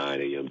up at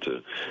 9 a.m.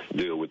 to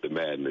deal with the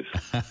madness,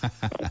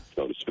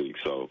 so to speak.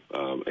 So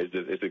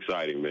it's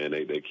exciting, man.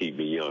 They keep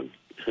me young.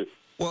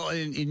 Well,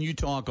 and you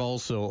talk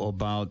also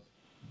about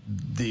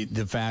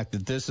the fact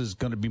that this is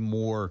going to be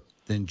more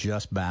than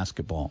just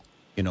basketball.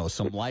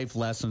 Some life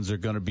lessons are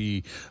going to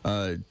be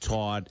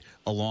taught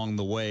along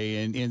the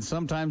way. And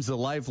sometimes the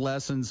life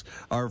lessons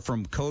are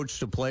from coach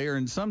to player.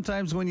 And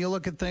sometimes when you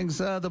look at things,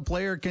 the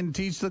player can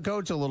teach the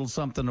coach a little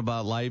something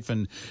about life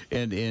and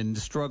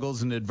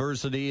struggles and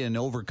adversity and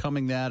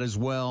overcoming that as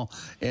well.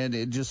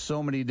 And just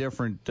so many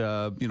different,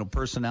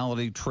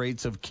 personality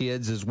traits of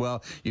kids as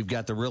well. You've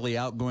got the really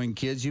outgoing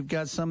kids. You've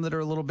got some that are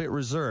a little bit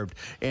reserved.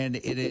 And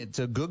it's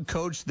a good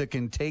coach that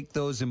can take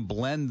those and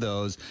blend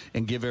those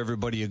and give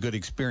everybody a good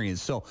experience.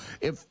 So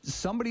if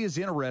somebody is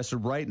interested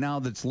right now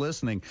that's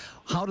listening,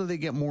 how do they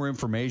get more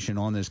information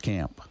on this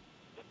camp?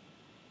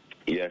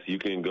 Yes, you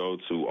can go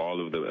to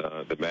all of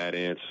the Mad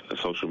Ants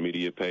social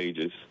media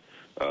pages.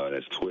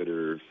 That's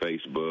Twitter,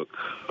 Facebook,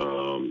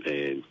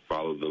 and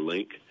follow the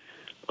link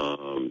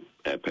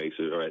at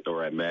Pacer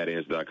or at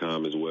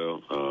madants.com as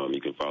well.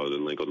 You can follow the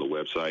link on the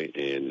website,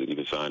 and you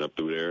can sign up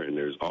through there. And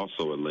there's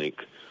also a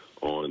link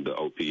on the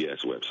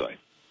OPS website.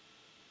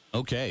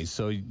 Okay,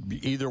 so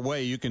either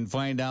way, you can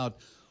find out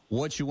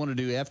what you want to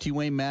do,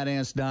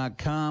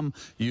 ftwaynemadants.com.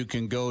 You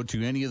can go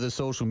to any of the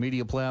social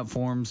media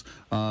platforms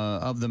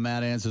of the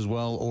Mad Ants as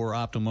well, or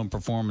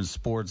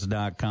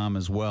OptimumPerformanceSports.com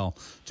as well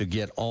to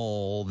get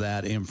all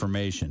that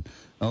information.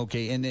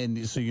 Okay, and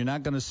then so you're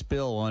not going to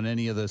spill on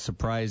any of the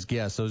surprise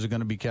guests. Those are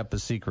going to be kept a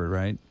secret,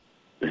 right?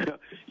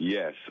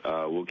 Yes,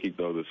 we'll keep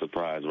those a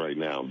surprise right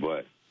now,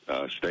 but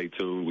stay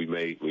tuned. We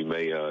may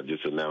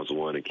just announce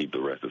one and keep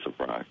the rest a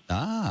surprise.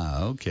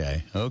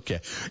 Okay.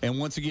 And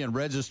once again,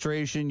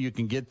 registration, you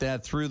can get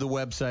that through the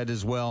website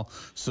as well.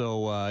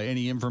 So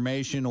any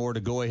information or to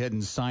go ahead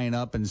and sign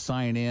up and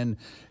sign in.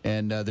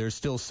 And there's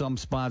still some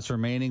spots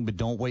remaining, but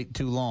don't wait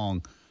too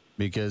long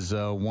because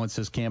once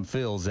this camp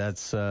fills,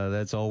 that's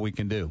all we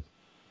can do.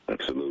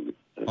 Absolutely.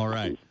 All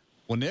right.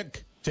 Well,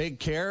 Nick, take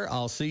care.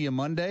 I'll see you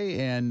Monday,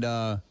 and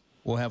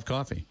we'll have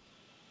coffee.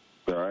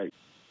 All right.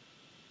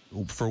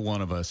 For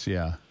one of us,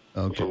 yeah.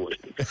 Okay. All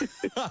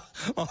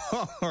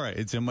right.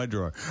 It's in my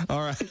drawer.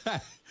 All right.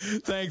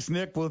 Thanks,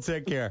 Nick. We'll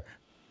take care.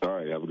 All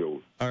right. Have a good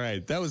one. All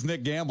right. That was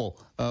Nick Gamble,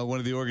 one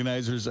of the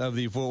organizers of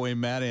the Fort Wayne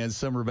Mad Ants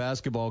Summer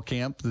Basketball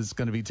Camp that's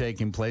going to be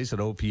taking place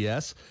at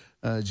OPS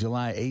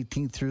July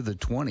 18th through the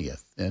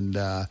 20th. And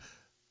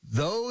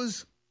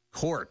those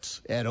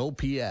courts at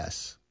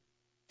OPS,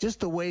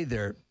 just the way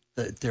they're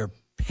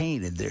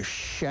painted, they're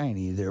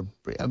shiny.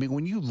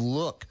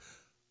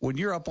 When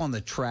you're up on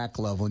the track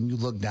level and you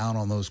look down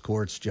on those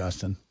courts,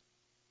 Justin,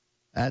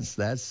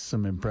 that's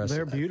some impressive.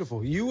 They're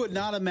beautiful. You would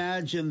not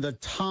imagine the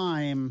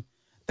time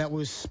that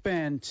was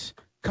spent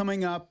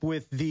coming up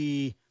with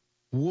the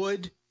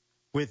wood,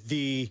 with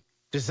the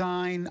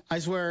design. I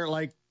swear,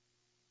 like,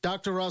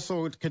 Dr.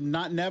 Russell could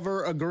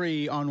never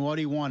agree on what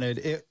he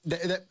wanted.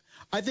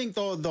 I think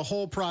the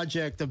whole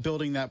project of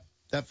building that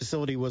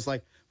facility was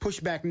like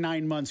pushed back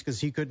 9 months because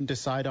he couldn't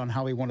decide on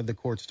how he wanted the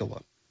courts to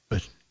look.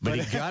 But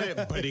he got it.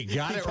 But he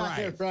got it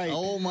right.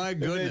 Oh my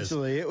goodness!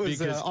 Eventually, it was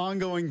an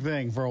ongoing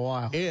thing for a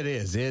while. It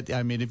is.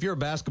 I mean, if you're a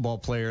basketball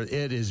player,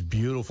 it is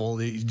beautiful.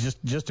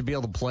 Just to be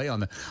able to play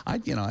on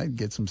I'd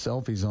get some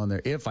selfies on there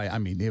if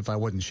I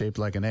wasn't shaped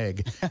like an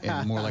egg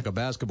and more like a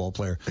basketball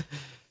player.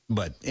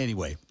 But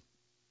anyway,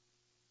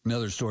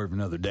 another story for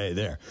another day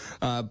there.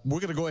 We're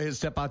going to go ahead and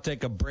step out,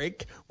 take a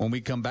break. When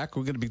we come back,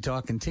 we're going to be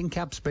talking Tin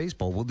Caps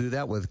baseball. We'll do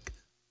that with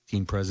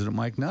Team President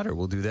Mike Nutter.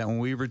 We'll do that when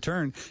we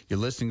return. You're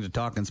listening to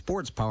Talking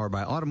Sports, powered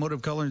by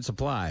Automotive Color and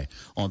Supply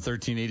on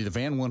 1380 The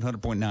Fan,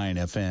 100.9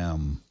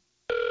 FM.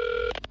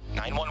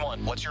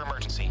 911, what's your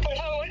emergency? I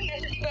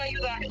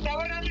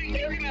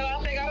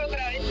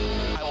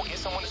will get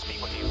someone to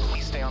speak with you.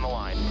 Please stay on the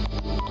line.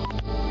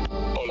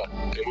 Hola,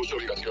 tengo su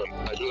ubicación.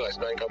 Ayuda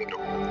está en camino.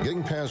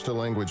 Getting past a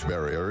language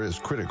barrier is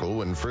critical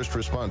when first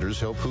responders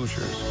help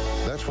Hoosiers.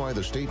 That's why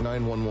the State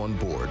 911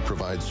 Board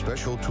provides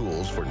special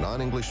tools for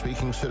non-English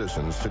speaking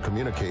citizens to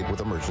communicate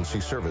with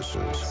emergency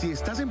services. Si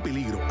estás en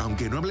peligro,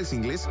 aunque no hables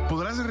inglés,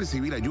 podrás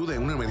recibir ayuda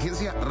en una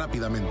emergencia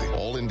rápidamente.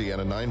 All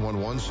Indiana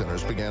 911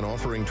 centers began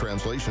offering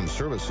translation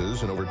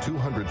services in over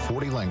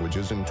 240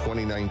 languages in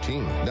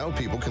 2019. Now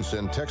people can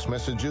send text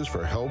messages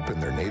for help in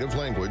their native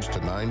language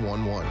to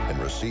 911 and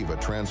receive a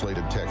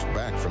translated text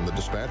back from the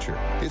dispatcher.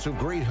 It's of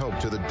great help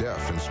to the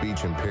deaf and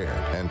speech impaired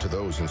and to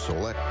those in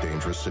select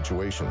dangerous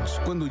situations.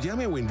 Cuando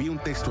llame o envíe un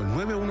texto al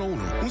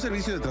 911, un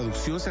servicio de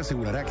traducción se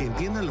asegurará que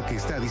entiendan lo que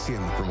está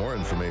diciendo. For more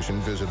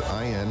information, visit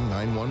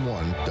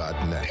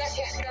in911.net.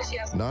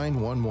 Gracias.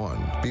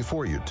 911.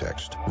 Before you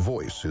text,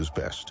 voice is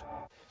best.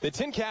 The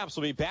Tin Caps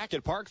will be back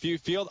at Parkview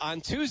Field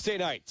on Tuesday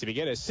night to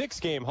begin a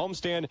 6-game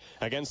homestand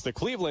against the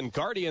Cleveland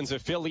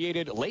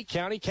Guardians-affiliated Lake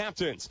County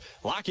Captains.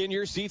 Lock in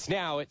your seats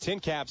now at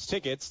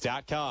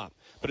TinCapsTickets.com.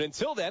 But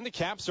until then, the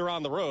Caps are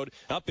on the road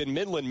up in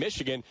Midland,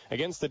 Michigan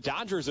against the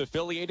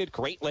Dodgers-affiliated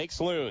Great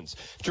Lakes Loons.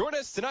 Join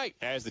us tonight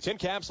as the Tin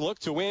Caps look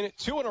to win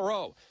 2 in a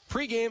row.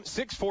 Pre-game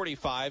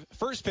 6:45,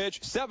 first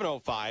pitch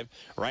 7:05,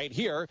 right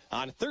here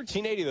on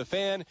 1380 The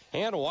Fan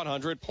and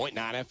 100.9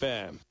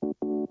 FM.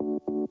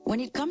 When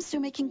it comes to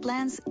making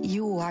plans,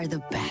 you are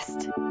the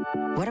best.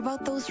 What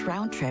about those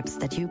round trips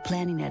that you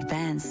plan in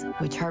advance,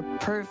 which are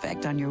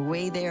perfect on your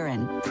way there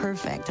and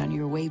perfect on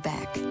your way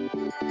back?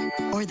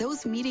 Or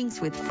those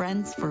meetings with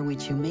friends for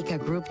which you make a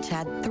group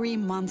chat 3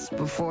 months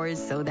before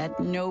so that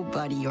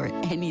nobody or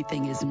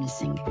anything is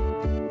missing?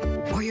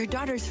 Or your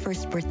daughter's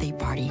first birthday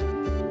party.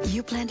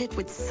 You planned it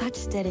with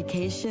such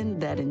dedication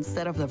that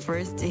instead of the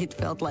first, it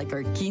felt like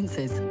our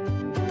 15s.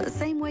 The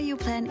same way you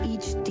plan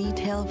each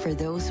detail for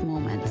those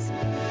moments.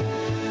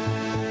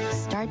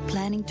 Start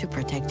planning to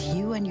protect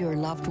you and your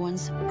loved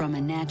ones from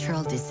a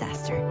natural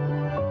disaster.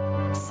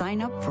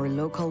 Sign up for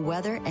local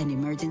weather and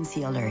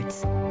emergency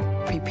alerts.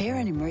 Prepare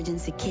an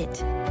emergency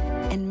kit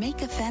and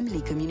make a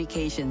family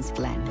communications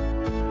plan.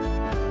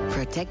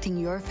 Protecting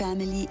your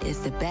family is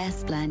the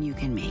best plan you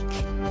can make.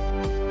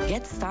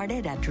 Get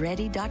started at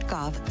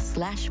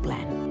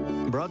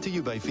ready.gov/plan. Brought to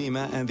you by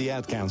FEMA and the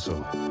Ad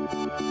Council.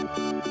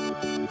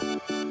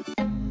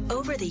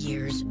 Over the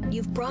years,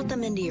 you've brought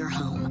them into your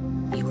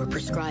home. You were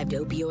prescribed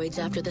opioids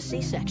after the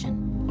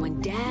C-section,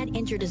 when Dad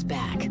injured his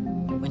back,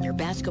 when your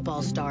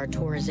basketball star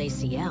tore his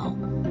ACL.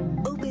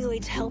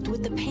 Opioids helped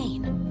with the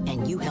pain,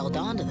 and you held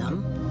on to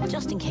them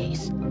just in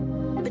case.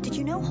 But did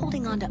you know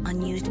holding on to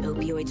unused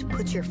opioids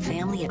puts your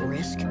family at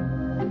risk?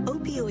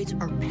 Opioids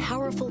are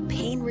powerful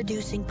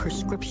pain-reducing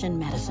prescription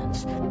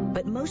medicines,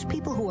 but most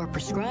people who are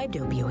prescribed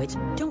opioids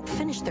don't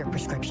finish their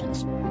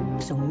prescriptions.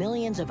 So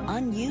millions of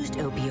unused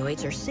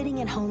opioids are sitting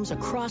in homes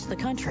across the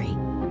country.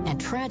 And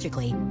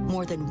tragically,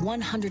 more than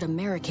 100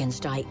 Americans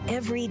die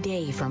every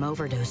day from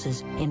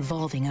overdoses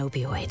involving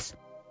opioids.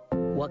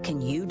 What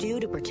can you do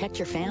to protect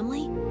your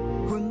family?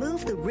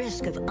 Remove the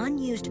risk of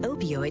unused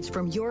opioids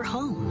from your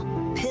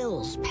home.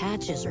 Pills,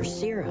 patches, or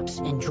syrups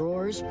in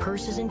drawers,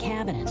 purses, and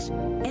cabinets,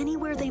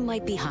 anywhere they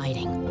might be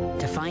hiding.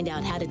 To find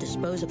out how to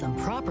dispose of them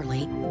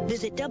properly,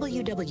 visit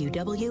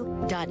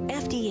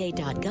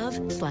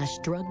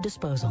www.fda.gov/drug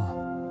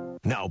disposal.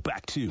 Now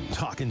back to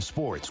Talkin'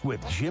 Sports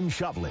with Jim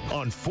Shovlin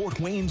on Fort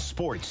Wayne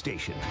Sports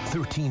Station,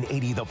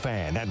 1380 The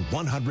Fan and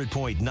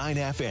 100.9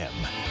 FM.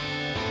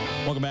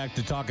 Welcome back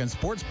to Talkin'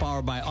 Sports,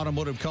 powered by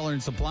Automotive Color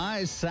and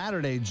Supplies.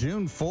 Saturday,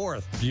 June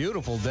 4th.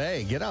 Beautiful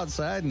day. Get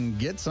outside and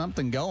get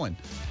something going.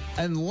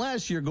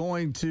 Unless you're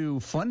going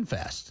to Fun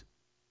Fest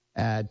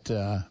at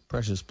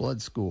Precious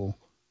Blood School,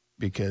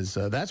 because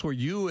that's where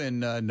you and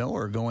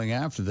Noah are going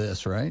after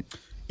this, right?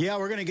 Yeah,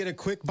 we're going to get a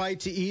quick bite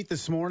to eat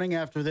this morning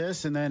after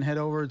this and then head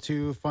over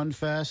to Fun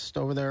Fest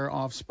over there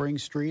off Spring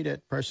Street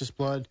at Precious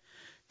Blood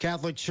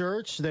Catholic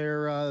Church.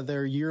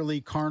 Their yearly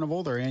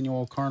carnival, their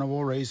annual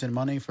carnival, raising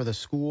money for the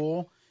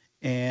school.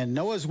 And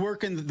Noah's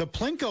working the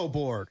Plinko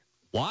board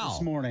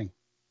this morning.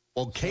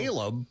 Well,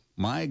 Caleb,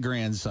 my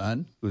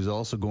grandson, who's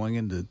also going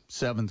into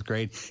 7th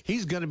grade,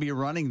 he's going to be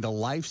running the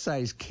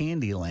life-size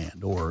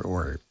Candyland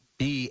or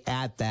be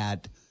at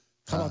that.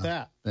 How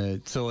about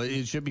that? So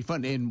it should be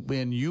fun. And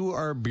when you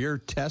are a beer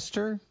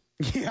tester?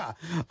 Yeah,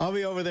 I'll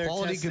be over there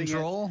quality testing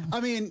control. I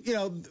mean,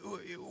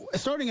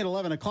 starting at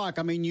 11 o'clock,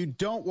 I mean, you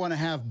don't want to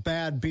have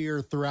bad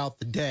beer throughout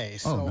the day.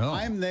 So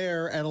I'm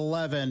there at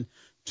 11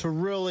 to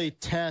really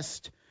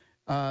test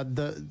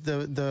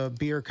the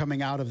beer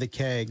coming out of the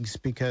kegs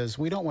because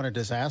we don't want a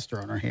disaster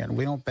on our hand.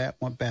 We don't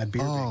want bad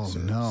beer being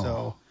served.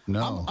 No.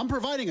 So I'm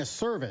providing a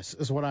service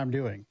is what I'm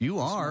doing. You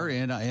are,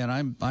 and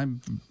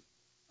I'm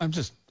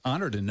just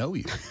honored to know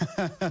you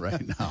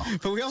right now.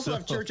 But we also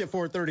have church at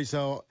 4:30,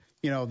 so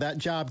that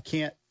job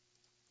can't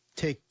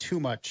take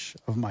too much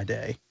of my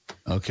day.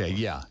 Okay,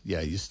 yeah,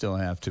 you still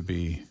have to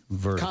be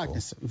vertical.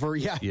 Cognizant,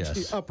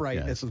 upright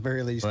at the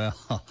very least. Well,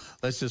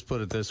 let's just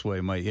put it this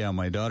way.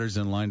 My daughter's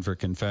in line for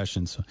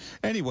confessions.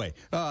 Anyway,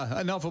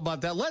 enough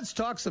about that. Let's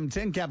talk some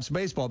Tin Caps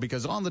baseball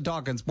because on the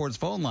Talkin' Sports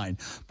phone line,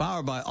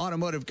 powered by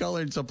Automotive Color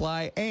and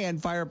Supply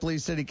and Fire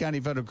Police City County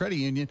Federal Credit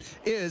Union,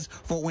 is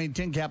Fort Wayne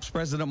Tin Caps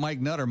President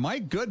Mike Nutter.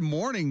 Mike, good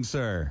morning,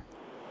 sir.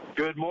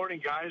 Good morning,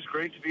 guys.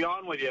 Great to be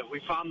on with you. We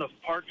found the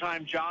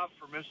part-time job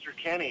for Mr.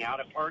 Kenny out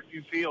at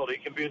Parkview Field. He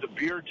can be the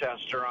beer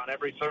tester on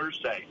every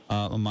Thursday.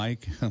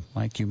 Mike,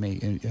 you may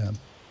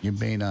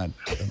not.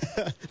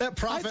 That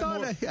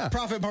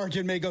profit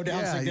margin may go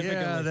down significantly.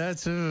 Yeah,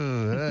 that's.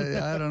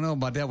 I don't know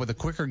about that with the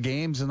quicker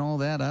games and all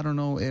that. I don't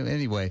know.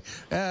 Anyway,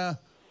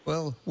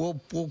 well,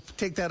 we'll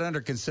take that under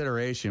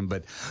consideration.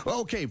 But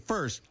okay,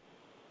 first,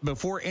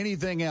 before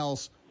anything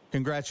else,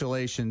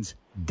 congratulations,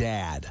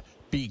 Dad,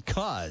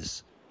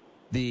 because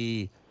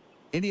the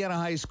Indiana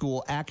High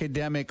School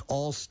academic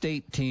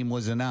all-state team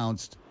was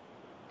announced,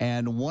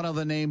 and one of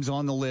the names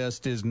on the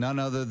list is none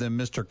other than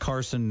Mr.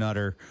 Carson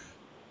Nutter.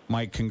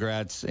 Mike,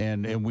 congrats,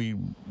 and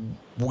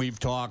we've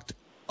talked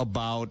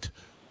about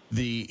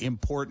the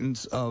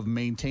importance of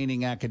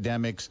maintaining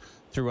academics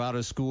throughout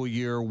a school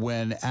year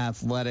when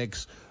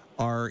athletics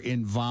are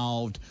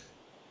involved.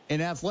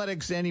 And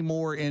athletics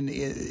anymore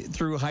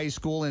through high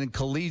school and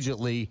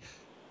collegiately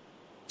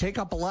take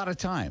up a lot of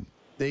time.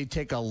 They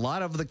take a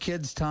lot of the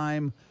kids'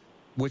 time,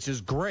 which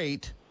is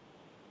great,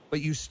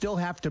 but you still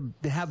have to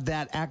have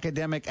that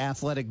academic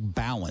athletic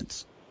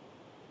balance.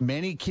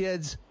 Many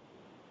kids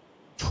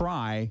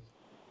try,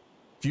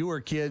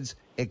 fewer kids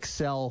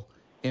excel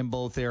in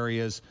both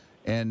areas,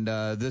 and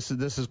this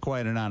is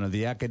quite an honor.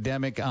 The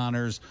academic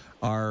honors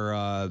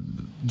are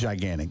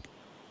gigantic.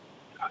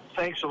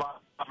 Thanks a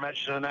lot for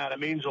mentioning that. It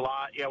means a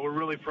lot. Yeah, we're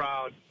really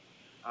proud.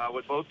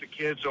 With both the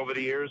kids over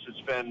the years, it's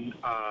been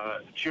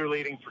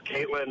cheerleading for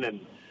Caitlin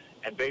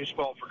and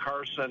baseball for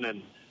Carson,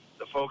 and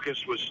the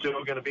focus was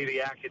still going to be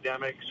the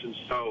academics. And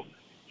so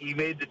he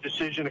made the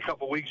decision a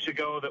couple weeks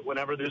ago that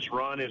whenever this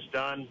run is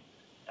done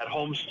at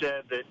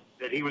Homestead,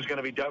 that he was going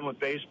to be done with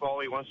baseball.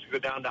 He wants to go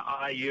down to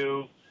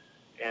IU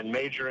and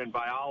major in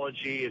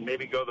biology and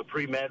maybe go the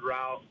pre-med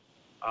route.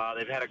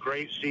 They've had a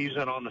great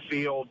season on the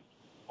field.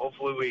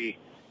 Hopefully we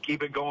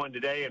keep it going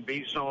today and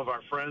beat some of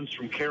our friends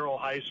from Carroll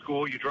High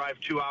School. You drive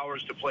 2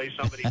 hours to play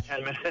somebody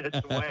 10 minutes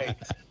away.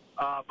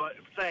 But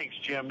thanks,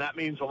 Jim. That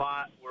means a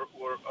lot. We're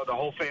the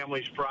whole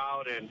family's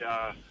proud and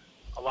a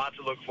lot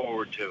to look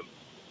forward to.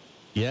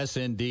 Yes,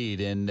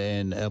 indeed.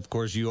 And of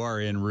course, you are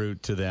en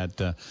route to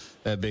that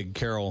big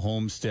Carroll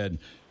Homestead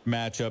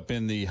matchup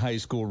in the high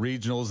school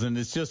regionals. And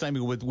it's just,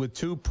 with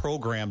two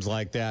programs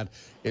like that,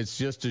 it's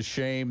just a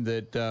shame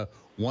that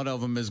one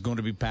of them is going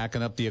to be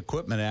packing up the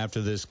equipment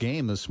after this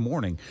game this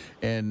morning.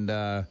 And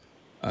with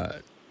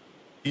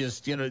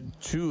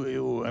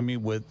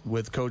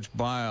Coach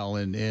Bile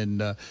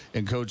and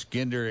Coach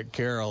Ginder at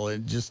Carroll,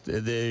 and just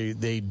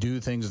they do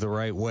things the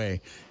right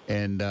way,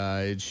 and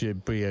it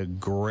should be a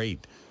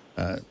great,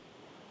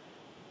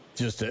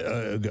 just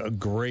a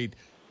great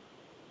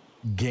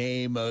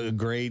game,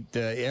 great.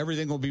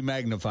 Everything will be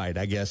magnified,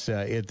 I guess,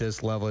 at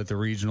this level, at the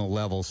regional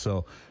level.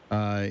 So,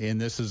 and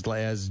this is,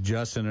 as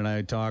Justin and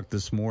I talked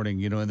this morning,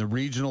 you know, in the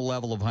regional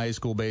level of high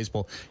school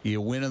baseball,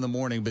 you win in the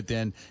morning, but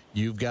then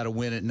you've got to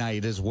win at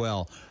night as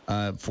well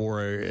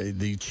for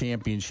the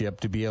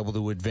championship to be able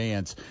to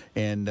advance.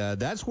 And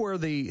that's where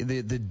the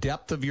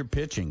depth of your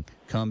pitching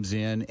comes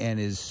in and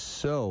is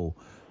so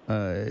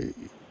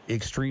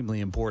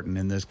extremely important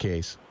in this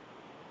case.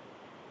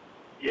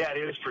 Yeah, it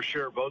is for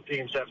sure. Both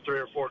teams have 3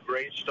 or 4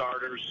 great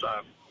starters.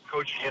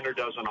 Coach Hinder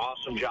does an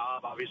awesome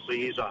job. Obviously,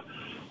 he's a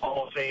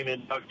Hall of Fame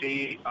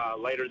inductee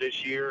later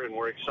this year, and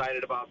we're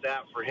excited about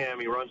that for him.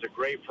 He runs a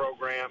great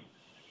program.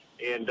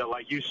 And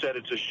like you said,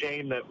 it's a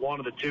shame that one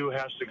of the two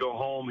has to go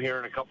home here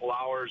in a couple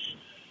hours.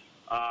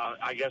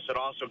 I guess it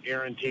also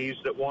guarantees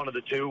that one of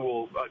the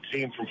two a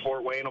team from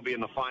Fort Wayne will be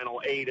in the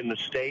final 8 in the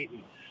state.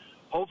 And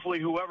hopefully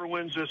whoever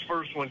wins this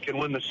first one can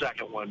win the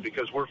second one,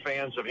 because we're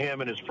fans of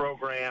him and his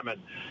program, and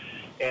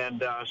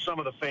some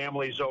of the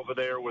families over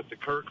there with the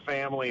Kirk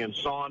family and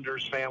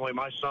Saunders family.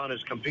 My son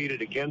has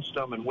competed against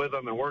them and with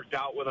them and worked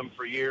out with them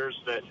for years.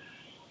 That,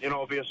 you know,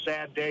 it'll be a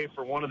sad day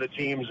for one of the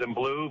teams in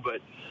blue, but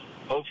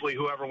hopefully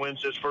whoever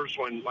wins this first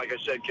one, like I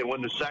said, can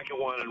win the second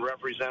one and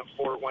represent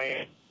Fort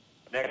Wayne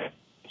next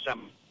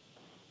December.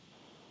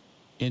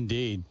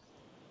 Indeed.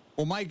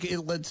 Well, Mike,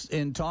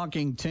 in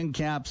talking Tin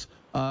Caps,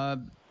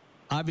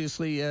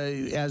 obviously,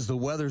 as the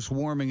weather's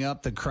warming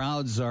up, the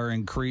crowds are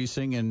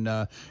increasing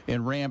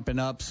and ramping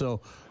up.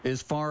 So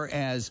as far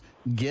as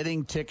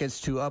getting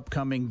tickets to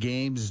upcoming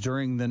games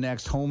during the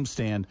next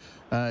homestand,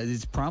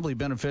 it's probably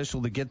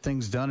beneficial to get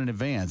things done in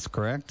advance,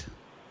 correct?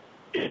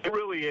 It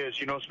really is,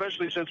 you know,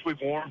 especially since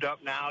we've warmed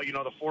up now. You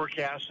know, the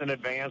forecasts in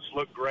advance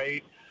look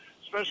great,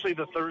 especially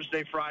the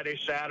Thursday, Friday,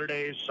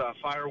 Saturdays.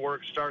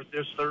 Fireworks start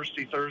this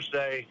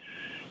Thursday,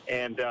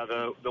 and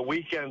the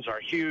weekends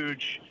are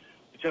huge.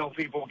 Tell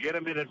people, get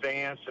them in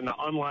advance. In the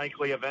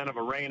unlikely event of a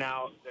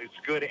rainout, it's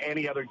good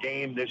any other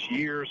game this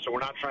year, so we're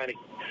not trying to,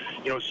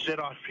 you know, sit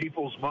on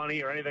people's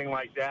money or anything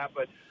like that,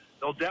 but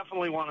they'll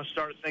definitely want to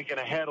start thinking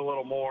ahead a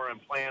little more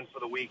and plan for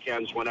the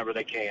weekends whenever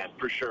they can,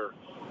 for sure.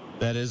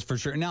 That is for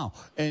sure. Now,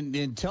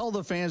 and tell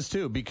the fans,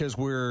 too, because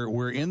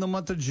we're in the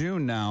month of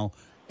June now,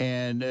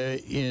 and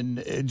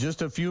in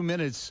just a few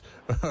minutes,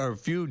 or a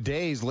few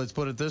days, let's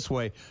put it this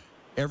way,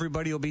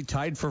 everybody will be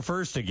tied for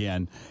first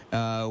again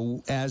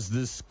as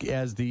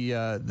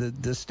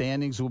the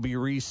standings will be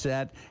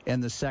reset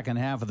and the second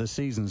half of the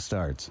season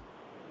starts.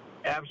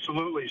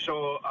 Absolutely.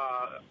 So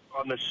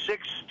on the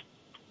 6th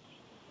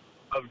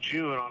of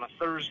June, on a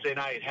Thursday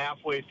night,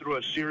 halfway through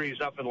a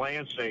series up in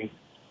Lansing,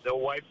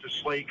 they'll wipe the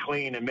slate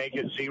clean and make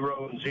it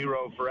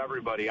 0-0 for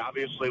everybody.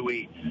 Obviously,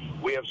 we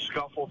have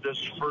scuffled this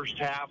first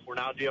half. We're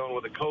now dealing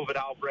with a COVID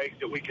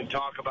outbreak that we can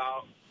talk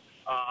about.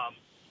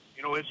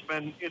 You know, it's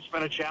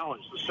been a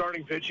challenge. The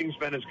starting pitching's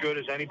been as good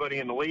as anybody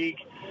in the league.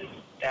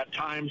 At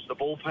times, the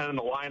bullpen and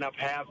the lineup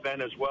have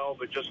been as well,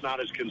 but just not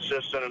as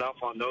consistent enough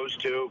on those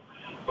two.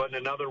 But in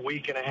another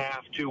week and a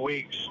half, 2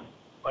 weeks,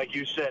 like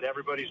you said,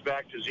 everybody's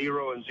back to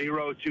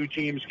 0-0. 2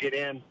 teams get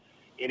in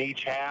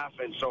each half,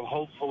 and so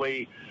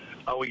hopefully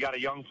we got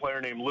a young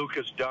player named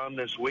Lucas Dunn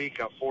this week,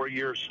 a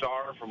 4-year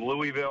star from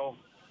Louisville.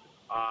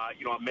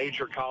 You know, a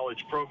major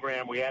college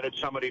program. We added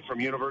somebody from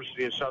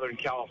University of Southern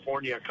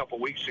California a couple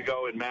weeks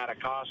ago in Matt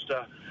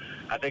Acosta.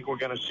 I think we're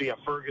going to see a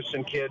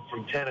Ferguson kid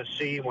from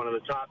Tennessee, one of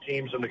the top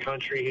teams in the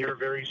country here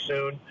very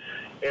soon.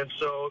 And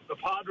so the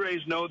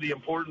Padres know the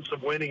importance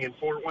of winning in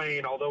Fort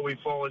Wayne, although we've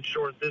fallen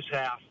short this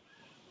half.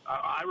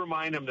 I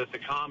remind them that the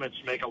Comets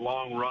make a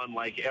long run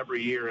like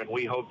every year, and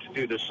we hope to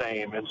do the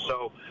same. And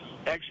so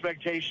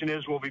expectation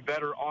is we'll be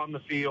better on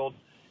the field.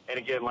 And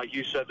again, like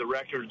you said, the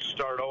records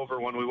start over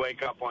when we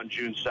wake up on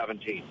June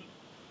 17th.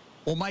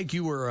 Well, Mike,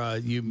 you were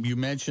you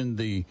mentioned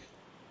the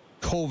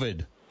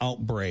COVID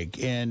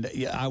outbreak, and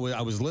I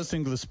was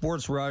listening to the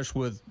Sports Rush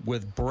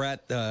with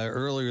Brett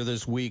earlier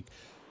this week,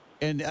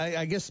 and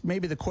I guess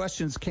maybe the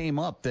questions came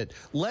up that,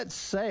 let's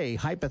say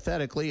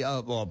hypothetically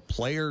a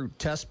player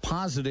tests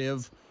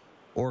positive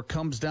or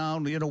comes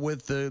down, you know,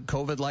 with the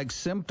COVID-like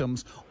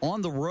symptoms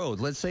on the road,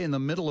 let's say in the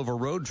middle of a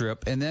road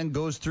trip, and then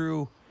goes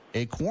through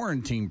a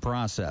quarantine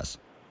process.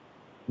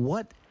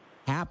 What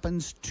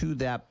happens to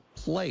that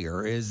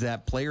player? Is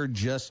that player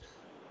just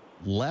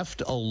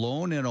left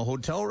alone in a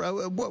hotel?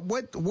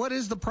 What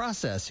is the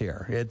process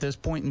here at this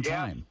point in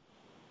time?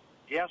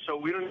 Yeah, so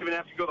we don't even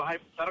have to go the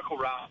hypothetical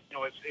route. You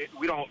know,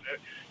 we don't.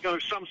 You know,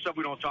 there's some stuff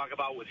we don't talk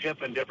about with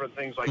HIP and different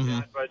things like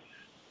that. But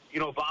you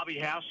know, Bobby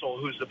Hassel,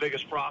 who's the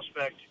biggest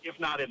prospect, if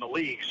not in the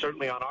league,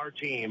 certainly on our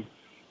team,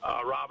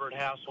 Robert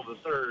Hassel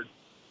III.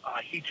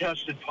 He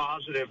tested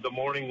positive the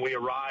morning we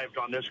arrived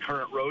on this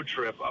current road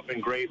trip up in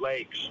Great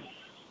Lakes.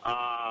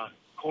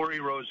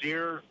 Corey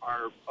Rozier,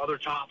 our other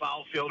top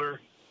outfielder,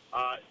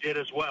 did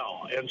as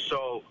well. And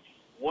so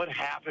what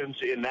happens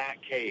in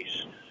that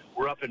case?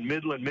 We're up in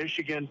Midland,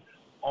 Michigan.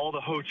 All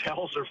the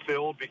hotels are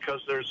filled because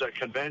there's a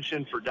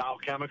convention for Dow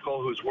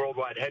Chemical, whose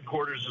worldwide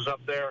headquarters is up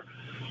there.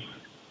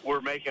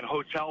 We're making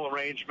hotel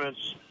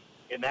arrangements.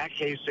 In that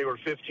case, they were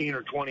 15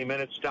 or 20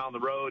 minutes down the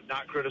road.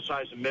 Not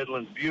criticizing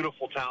Midland,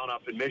 beautiful town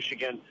up in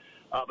Michigan,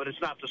 but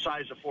it's not the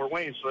size of Fort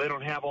Wayne, so they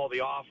don't have all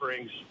the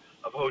offerings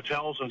of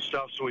hotels and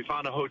stuff. So we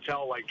found a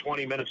hotel like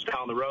 20 minutes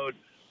down the road.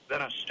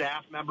 Then a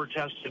staff member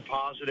tested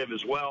positive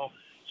as well.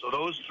 So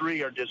those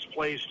 3 are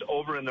displaced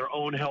over in their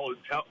own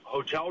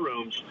hotel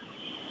rooms.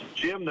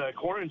 Jim, the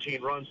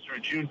quarantine runs through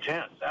June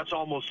 10th. That's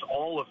almost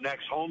all of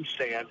next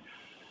homestand.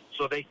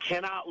 So they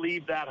cannot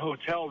leave that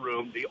hotel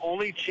room. The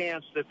only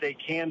chance that they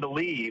can to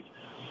leave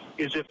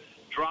is if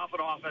drop it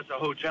off at the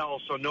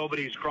hotel so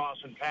nobody's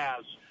crossing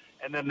paths,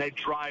 and then they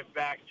drive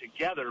back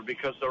together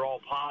because they're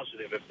all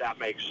positive, if that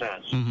makes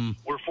sense. Mm-hmm.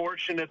 We're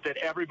fortunate that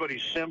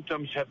everybody's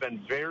symptoms have been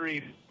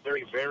very,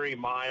 very, very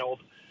mild.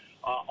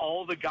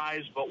 All the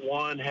guys but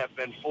one have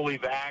been fully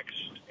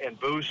vaxxed and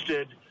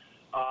boosted.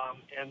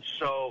 And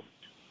so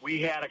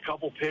we had a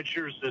couple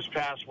pitchers this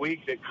past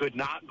week that could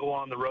not go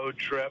on the road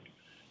trip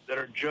that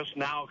are just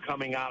now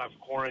coming out of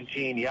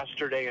quarantine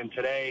yesterday and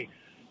today,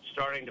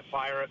 starting to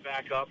fire it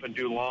back up and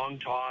do long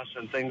toss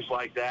and things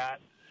like that.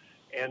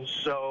 And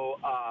so,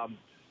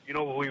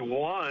 we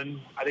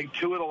won, I think,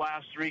 2 of the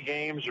last 3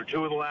 games or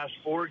 2 of the last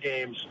 4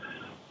 games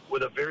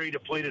with a very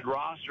depleted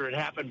roster. It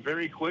happened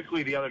very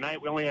quickly the other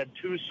night. We only had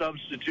 2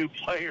 substitute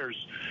players.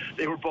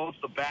 They were both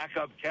the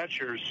backup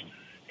catchers.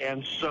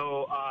 And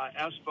so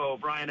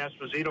Brian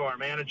Esposito, our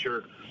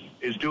manager,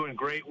 is doing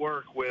great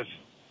work with,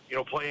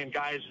 playing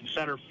guys in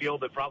center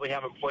field that probably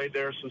haven't played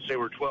there since they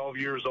were 12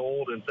 years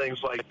old and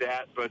things like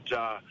that. But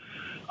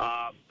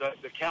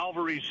the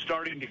cavalry's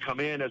starting to come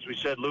in. As we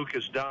said,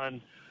 Lucas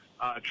Dunn,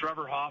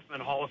 Trevor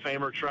Hoffman, Hall of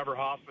Famer Trevor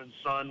Hoffman's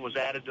son, was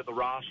added to the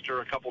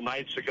roster a couple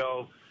nights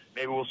ago.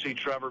 Maybe we'll see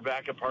Trevor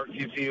back at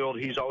Parkview Field.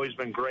 He's always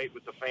been great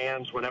with the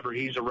fans whenever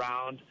he's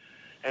around.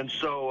 And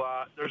so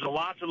there's a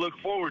lot to look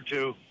forward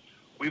to.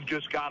 We've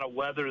just got to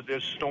weather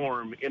this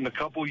storm. In the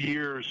couple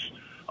years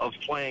of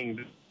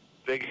playing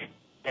big,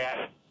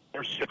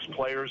 there's 6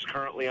 players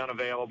currently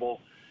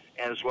unavailable,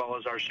 as well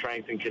as our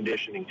strength and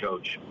conditioning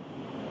coach.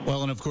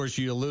 Well, and of course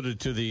you alluded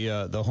to the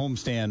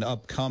homestand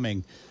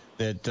upcoming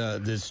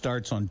that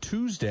starts on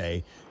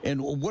Tuesday.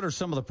 And what are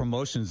some of the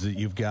promotions that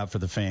you've got for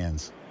the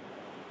fans?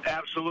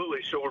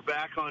 Absolutely. So we're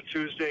back on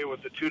Tuesday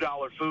with the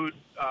 $2 food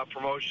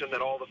promotion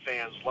that all the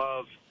fans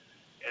love.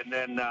 And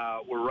then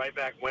we're right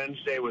back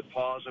Wednesday with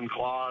Paws and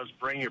Claws.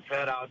 Bring your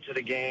pet out to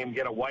the game.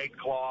 Get a White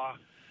Claw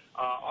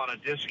on a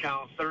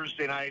discount.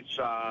 Thursday nights,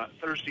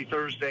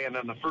 Thursday, and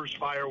then the first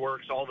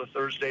fireworks. All the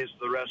Thursdays of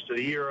the rest of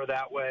the year are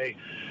that way.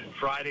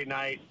 Friday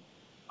night,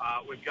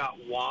 we've got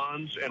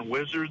Wands and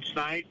Wizards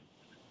night.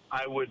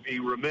 I would be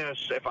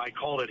remiss if I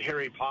called it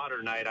Harry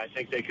Potter night. I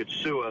think they could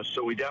sue us,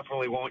 so we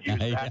definitely won't use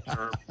that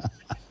term.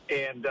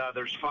 And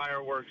there's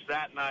fireworks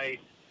that night.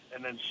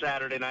 And then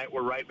Saturday night,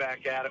 we're right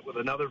back at it with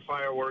another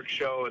fireworks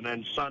show. And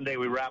then Sunday,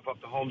 we wrap up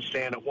the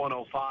homestand at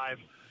 105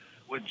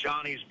 with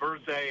Johnny's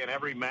birthday and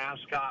every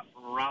mascot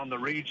from around the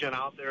region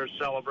out there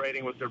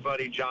celebrating with their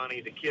buddy Johnny.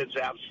 The kids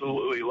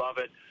absolutely love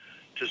it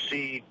to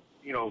see,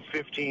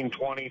 15,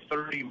 20,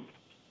 30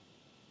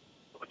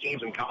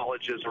 teams and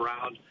colleges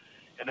around.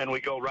 And then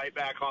we go right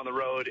back on the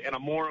road and a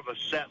more of a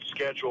set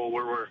schedule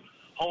where we're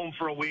home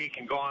for a week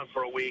and gone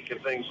for a week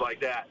and things like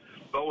that.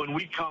 But when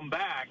we come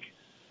back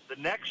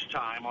the next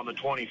time on the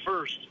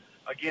 21st,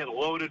 again,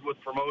 loaded with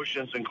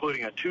promotions,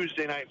 including a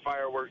Tuesday night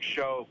fireworks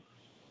show,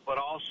 but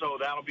also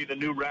that'll be the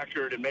new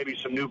record and maybe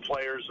some new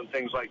players and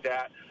things like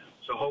that.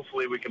 So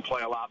hopefully we can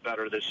play a lot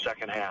better this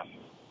second half.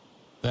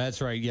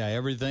 That's right. Yeah,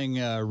 everything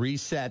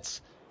resets,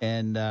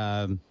 and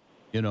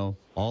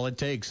all it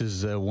takes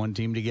is one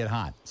team to get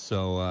hot.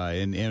 So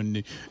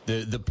and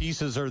the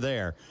pieces are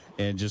there,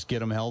 and just get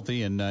them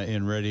healthy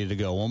and ready to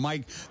go. Well,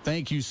 Mike,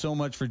 thank you so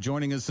much for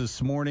joining us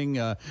this morning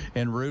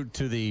en route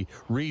to the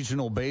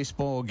regional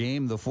baseball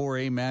game, the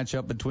 4A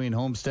matchup between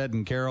Homestead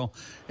and Carroll,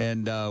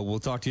 and we'll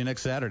talk to you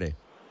next Saturday.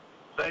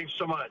 Thanks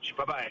so much.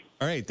 Bye-bye.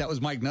 All right, that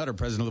was Mike Nutter,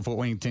 president of the Fort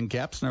Wayne Tin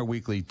Caps, in our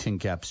weekly Tin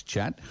Caps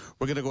chat.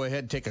 We're going to go ahead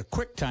and take a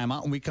quick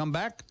timeout. When we come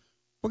back,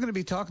 we're going to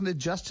be talking to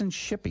Justin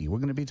Shippey. We're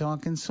going to be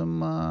talking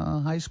some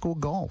high school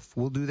golf.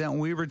 We'll do that when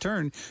we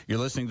return. You're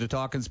listening to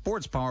Talking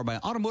Sports, powered by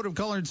Automotive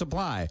Color and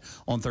Supply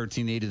on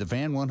 1380 The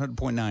Fan, 100.9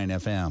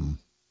 FM.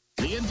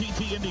 The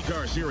NTT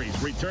IndyCar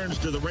Series returns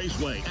to the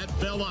raceway at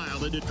Belle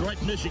Isle in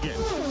Detroit, Michigan.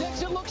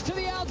 Dixon looks to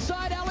the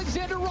outside.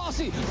 Alexander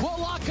Rossi will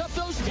lock up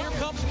those. Here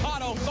comes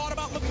Pato. Thought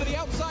about looking to the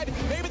outside,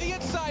 maybe the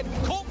inside.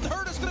 Colton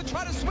Hurd is going to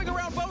try to swing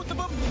around both of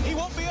them. He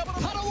won't be able to.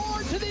 Pato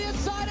Ward to the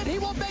inside, and he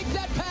will make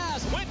that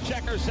pass. Wind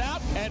checkers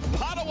out, and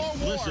Pato Ward.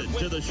 Listen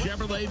to the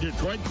Chevrolet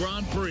Detroit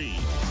Grand Prix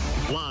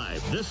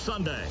live this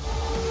Sunday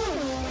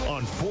on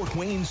on Fort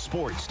Wayne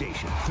Sports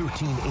Station,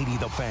 1380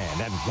 The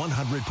Fan and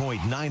 100.9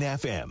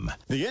 FM.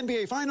 The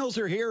NBA Finals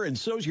are here, and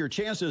so's your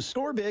chance to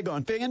score big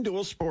on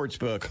FanDuel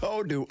Sportsbook.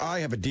 Oh, do I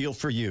have a deal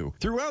for you.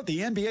 Throughout the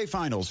NBA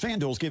Finals,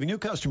 FanDuel's giving new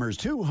customers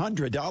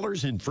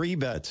 $200 in free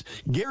bets.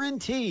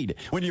 Guaranteed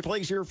when you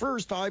place your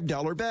first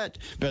 $5 bet.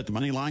 Bet the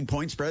money line,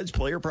 point spreads,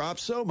 player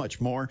props, so much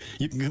more.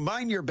 You can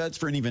combine your bets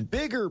for an even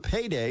bigger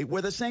payday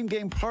with a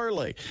same-game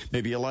parlay.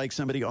 Maybe you like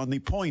somebody on the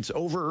points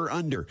over or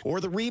under,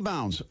 or the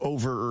rebounds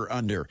over or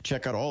under.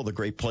 Check out all the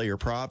great player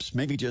props.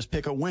 Maybe just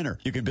pick a winner.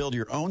 You can build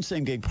your own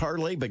same-game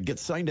parlay, but get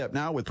signed up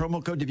now with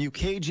promo code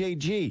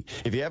WKJG.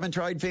 If you haven't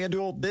tried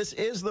FanDuel, this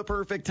is the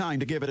perfect time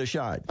to give it a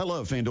shot. I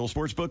love FanDuel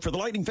Sportsbook for the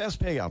lightning fast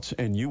payouts,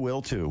 and you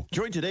will too.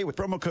 Join today with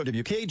promo code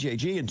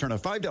WKJG and turn a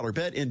 $5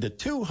 bet into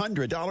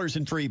 $200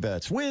 in free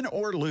bets. Win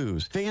or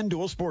lose.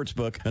 FanDuel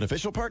Sportsbook, an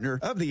official partner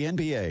of the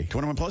NBA.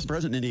 21 plus,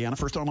 present in Indiana.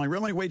 First online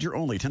real money wager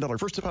only. $10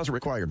 first deposit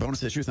required.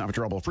 Bonus issues not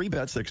withdrawable. Free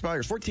bets that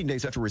expires 14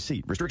 days after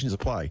receipt. Restrictions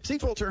apply. See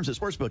full terms at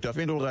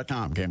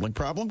sportsbook.fanduel.com. Gambling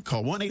problem?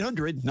 Call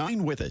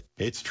 1-800-9-WITH-IT.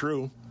 It's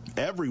true.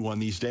 Everyone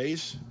these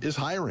days is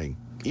hiring,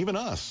 even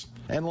us.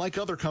 And like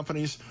other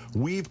companies,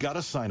 we've got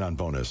a sign-on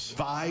bonus.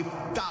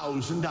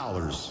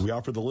 $5,000. We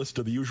offer the list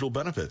of the usual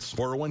benefits.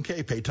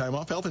 401k, paid time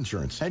off, health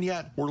insurance. And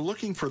yet, we're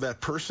looking for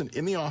that person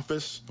in the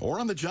office or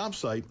on the job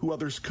site who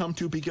others come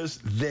to because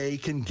they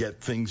can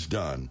get things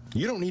done.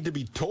 You don't need to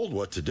be told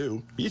what to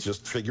do. You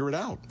just figure it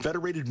out.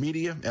 Federated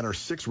Media and our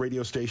 6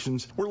 radio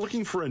stations, we're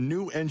looking for a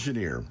new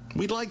engineer.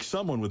 We'd like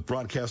someone with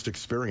broadcast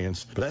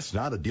experience, but that's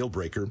not a deal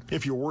breaker.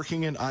 If you're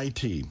working in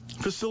IT,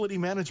 facility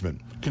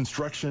management,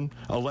 construction,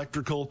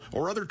 electrical,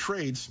 or other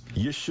trades,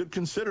 you should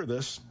consider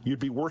this. You'd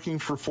be working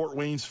for Fort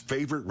Wayne's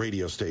favorite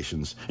radio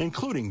stations,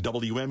 including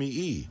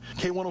WMEE,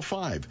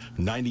 K105,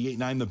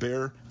 98.9 The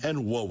Bear, and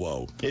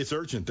WOWO. It's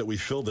urgent that we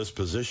fill this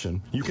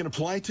position. You can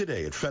apply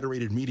today at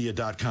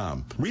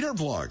federatedmedia.com. Read our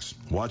vlogs,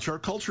 watch our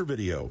culture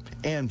video,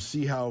 and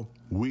see how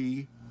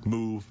we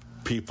move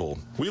people.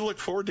 We look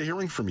forward to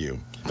hearing from you.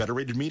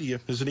 Federated Media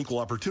is an equal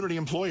opportunity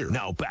employer.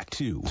 Now back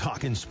to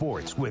Talking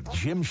Sports with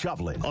Jim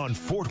Shovlin on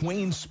Fort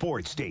Wayne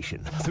Sports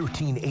Station,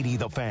 1380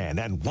 The Fan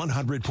and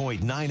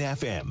 100.9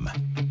 FM.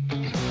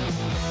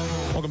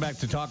 Welcome back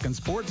to Talking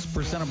Sports,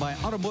 presented by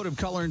Automotive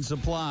Color and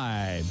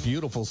Supply.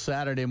 Beautiful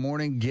Saturday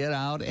morning. Get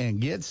out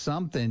and get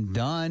something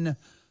done,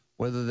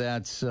 whether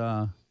that's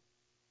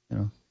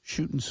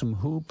shooting some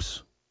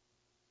hoops,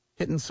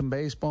 hitting some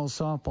baseball,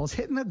 softballs,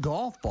 hitting a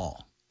golf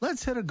ball.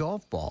 Let's hit a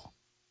golf ball.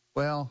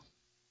 Well,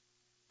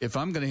 if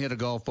I'm going to hit a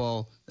golf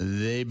ball,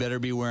 they better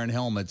be wearing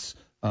helmets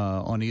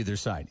on either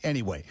side.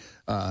 Anyway,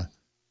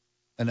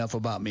 enough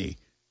about me.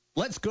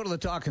 Let's go to the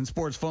Talking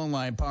Sports phone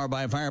line, powered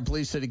by Fire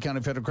Police City County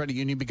Federal Credit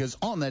Union, because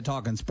on that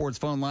Talking Sports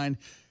phone line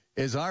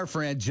is our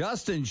friend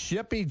Justin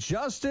Shippey.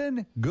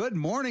 Justin, good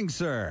morning,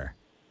 sir.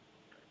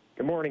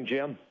 Good morning,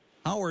 Jim.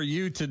 How are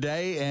you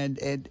today?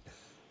 And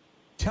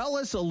tell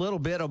us a little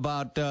bit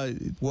about,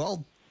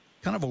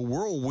 kind of a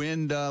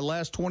whirlwind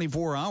last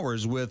 24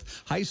 hours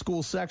with high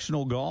school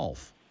sectional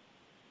golf.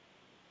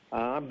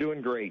 I'm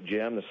doing great,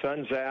 Jim. The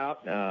sun's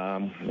out.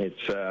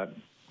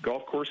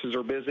 Golf courses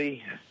are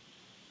busy.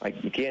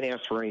 You can't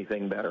ask for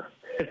anything better.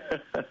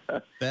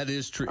 That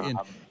is true.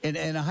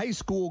 And high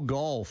school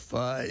golf,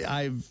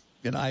 I've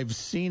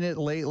seen it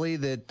lately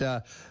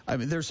that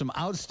there's some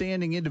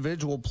outstanding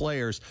individual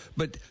players,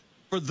 but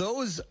for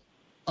those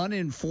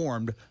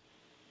uninformed,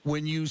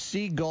 when you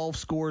see golf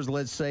scores,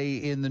 let's say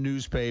in the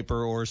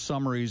newspaper or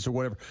summaries or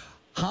whatever,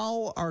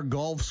 how are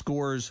golf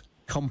scores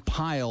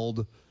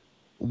compiled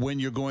when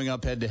you're going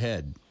up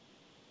head-to-head?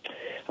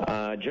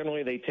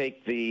 Generally, they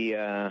take the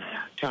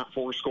top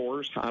 4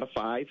 scores out of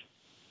 5,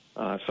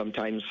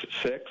 sometimes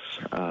 6.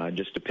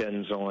 Just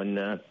depends on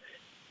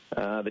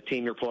the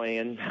team you're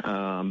playing.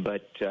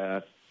 But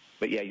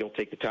yeah, you'll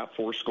take the top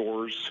 4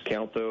 scores,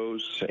 count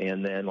those,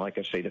 and then, like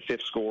I say, the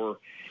 5th score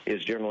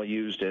is generally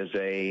used as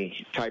a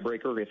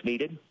tiebreaker if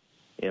needed.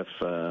 If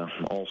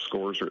all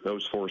scores,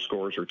 those 4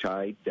 scores are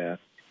tied,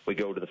 we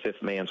go to the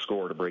 5th man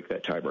score to break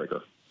that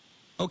tiebreaker.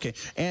 Okay.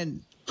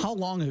 And how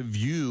long have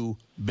you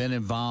been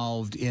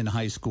involved in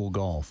high school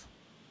golf?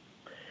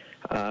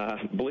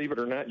 Believe it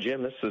or not,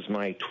 Jim, this is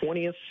my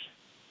 20th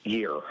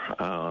year.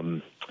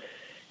 And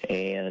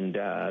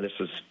this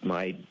is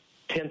my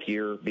 10th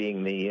year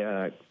being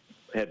the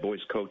head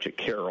boys coach at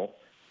Carroll.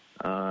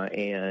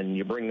 And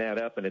you bring that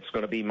up, and it's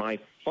going to be my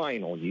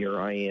final year.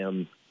 I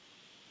am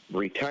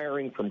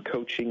retiring from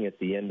coaching at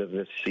the end of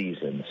this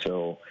season.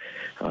 So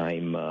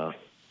I'm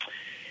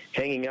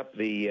hanging up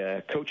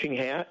the coaching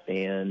hat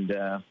and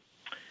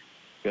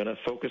going to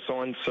focus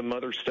on some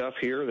other stuff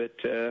here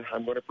that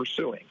I'm going to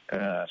pursuing.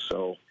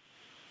 So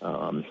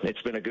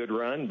it's been a good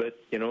run, but,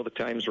 the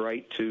time's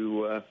right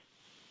to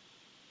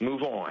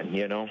move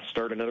on,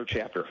 start another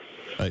chapter.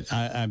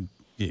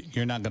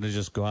 You're not going to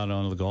just go out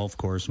onto the golf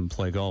course and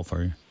play golf,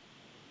 are you?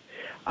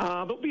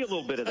 There'll be a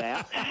little bit of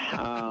that.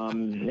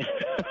 I'm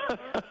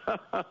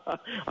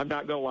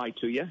not going to lie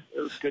to you.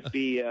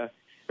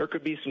 There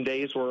could be some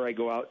days where I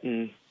go out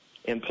and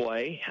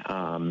play.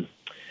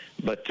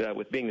 But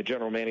with being the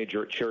general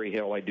manager at Cherry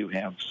Hill, I do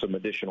have some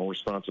additional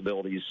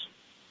responsibilities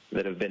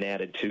that have been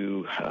added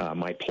to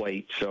my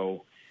plate.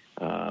 So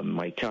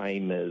my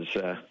time is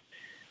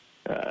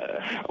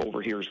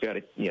over here's got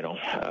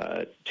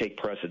to, take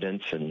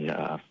precedence. And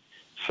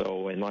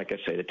like I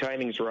say, the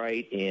timing's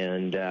right.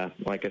 And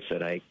like I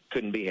said, I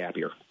couldn't be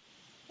happier.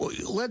 Well,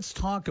 let's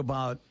talk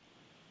about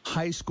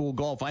high school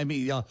golf. I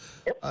mean,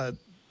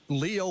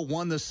 Leo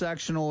won the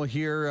sectional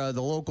here,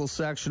 the local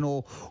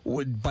sectional,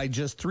 by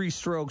just 3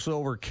 strokes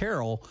over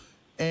Carroll.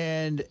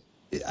 And,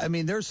 I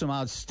mean, there's some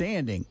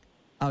outstanding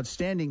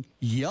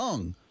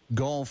young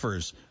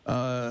golfers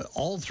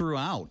all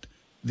throughout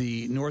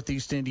the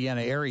Northeast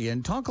Indiana area.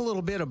 And talk a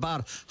little bit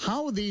about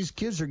how these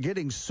kids are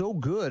getting so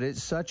good at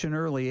such an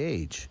early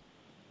age.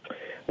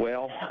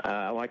 Well,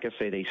 like I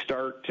say, they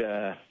start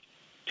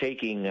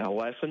taking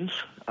lessons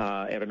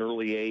at an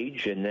early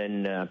age. And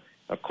then,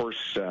 of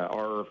course,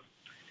 our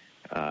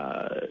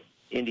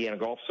Indiana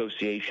Golf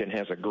Association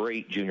has a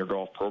great junior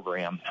golf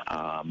program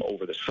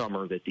over the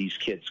summer that these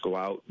kids go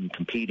out and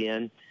compete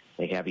in.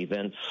 They have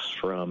events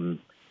from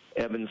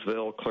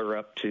Evansville clear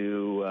up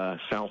to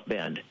South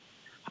Bend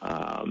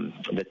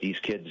that these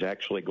kids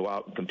actually go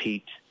out and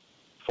compete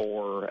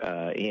for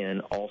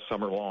in all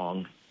summer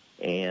long,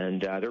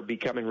 and they're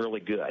becoming really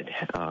good.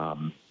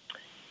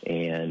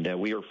 And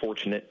we are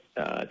fortunate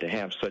to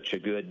have such a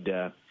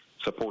good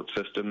support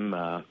system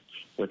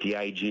with the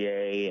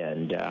IGA,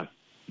 and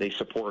they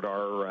support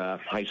our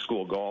high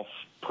school golf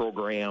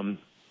program.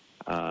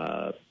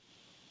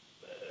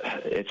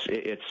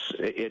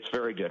 It's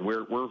very good.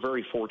 We're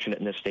very fortunate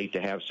in this state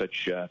to have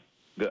such a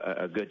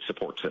good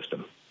support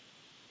system.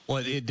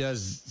 Well, it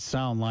does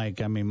sound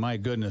like, I mean, my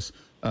goodness,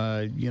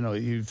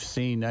 you've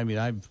seen. I mean,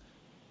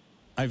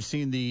 I've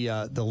seen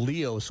the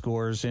Leo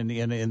scores and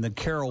the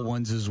Carroll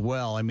ones as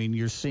well. I mean,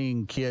 you're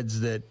seeing kids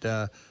that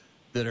are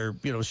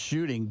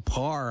shooting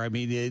par. I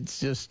mean, it's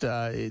just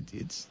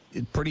it's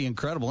pretty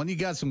incredible. And you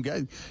got some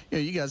guys,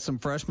 you got some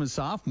freshmen,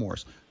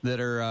 sophomores that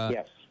are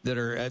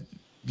at,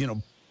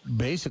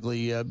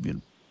 basically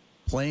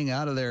playing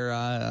out of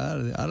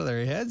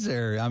their heads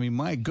there. I mean,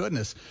 my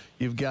goodness,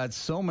 you've got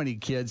so many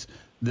kids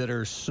that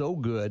are so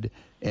good,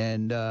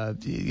 and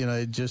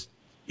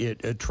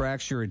it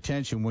attracts your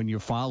attention when you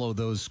follow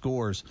those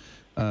scores.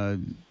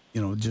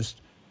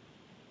 Just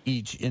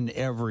each and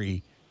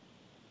every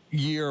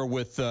year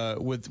with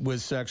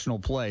sectional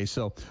play.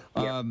 So,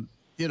 and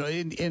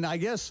I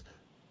guess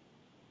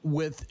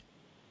with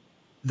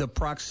the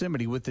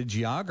proximity, with the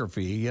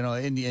geography,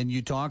 and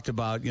you talked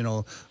about,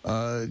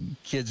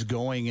 kids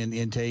going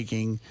and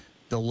taking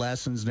the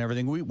lessons and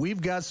everything.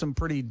 We've got some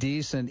pretty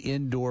decent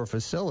indoor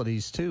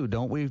facilities too,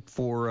 don't we?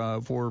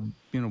 For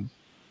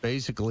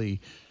basically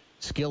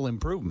skill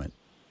improvement.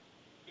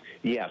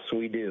 Yes,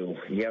 we do.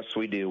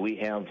 We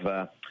have,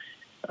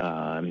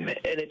 and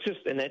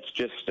that's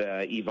just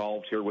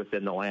evolved here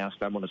within the last,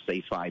 I'm going to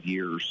say 5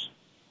 years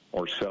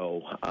or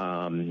so,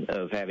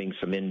 of having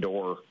some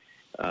indoor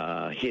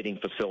hitting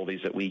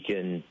facilities that we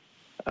can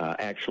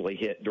actually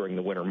hit during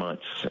the winter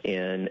months,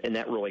 and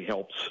that really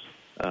helps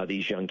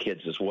these young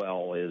kids as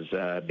well, is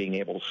being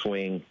able to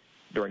swing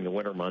during the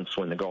winter months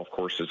when the golf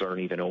courses aren't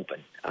even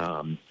open.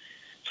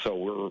 So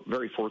we're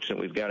very fortunate.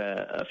 We've got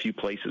a few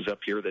places up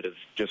here that have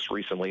just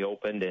recently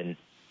opened,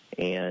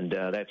 and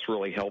that's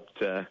really helped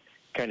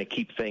kind of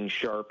keep things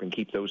sharp and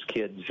keep those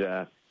kids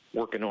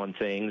working on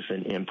things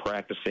and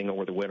practicing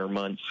over the winter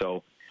months.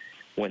 So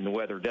when the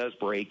weather does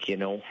break,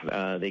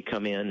 they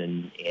come in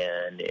and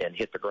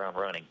hit the ground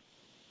running.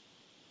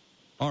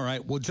 All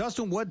right. Well,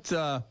 Justin, what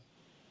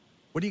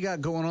do you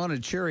got going on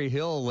at Cherry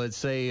Hill, let's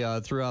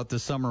say, throughout the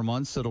summer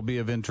months that'll be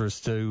of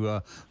interest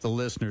to the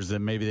listeners that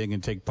maybe they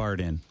can take part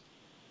in?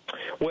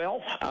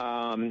 Well,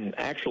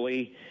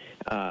 actually,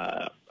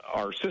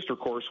 our sister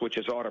course, which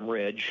is Autumn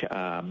Ridge,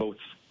 both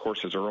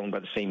courses are owned by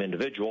the same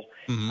individual.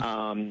 Mm-hmm.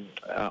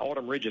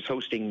 Autumn Ridge is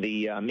hosting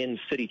the Men's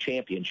City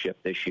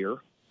Championship this year,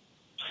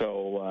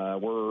 so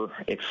we're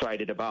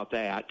excited about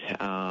that.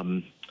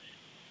 And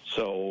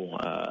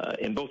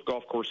both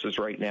golf courses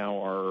right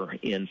now are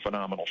in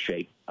phenomenal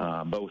shape.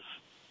 Both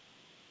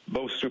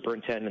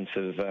superintendents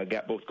have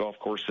got both golf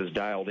courses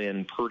dialed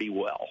in pretty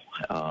well.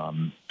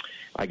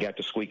 I got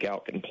to squeak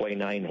out and play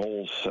 9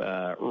 holes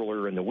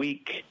earlier in the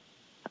week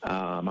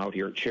out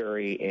here at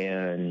Cherry,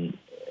 and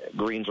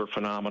greens are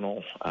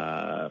phenomenal,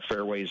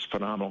 fairways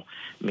phenomenal.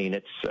 I mean,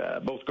 it's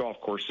both golf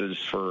courses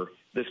for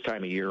this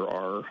time of year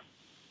are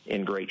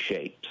in great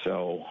shape.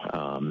 So,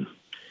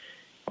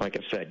 like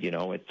I said, get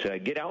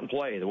out and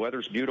play. The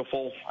weather's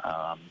beautiful.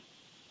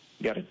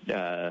 Got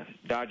to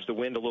dodge the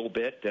wind a little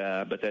bit,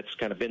 but that's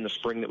kind of been the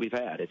spring that we've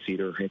had.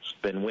 It's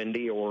been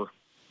windy or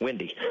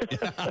windy.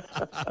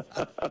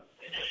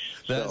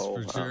 That's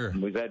for sure.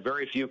 We've had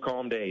very few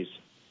calm days.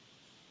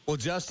 Well,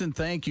 Justin,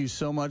 thank you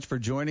so much for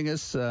joining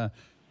us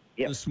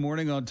this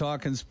morning on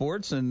Talking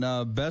Sports, and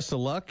best of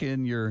luck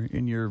in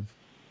your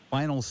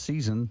final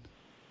season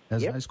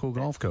as a high school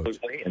golf coach.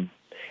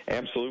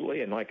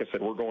 Absolutely. And like I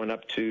said, we're going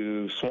up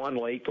to Swan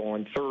Lake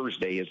on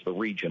Thursday as the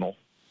regional.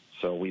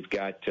 So we've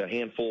got a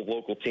handful of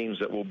local teams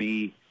that will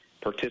be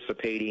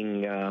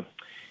participating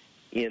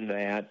in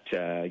that.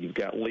 You've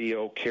got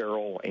Leo,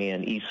 Carroll,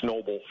 and East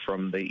Noble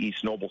from the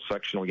East Noble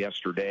sectional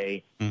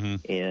yesterday.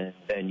 And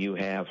then you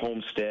have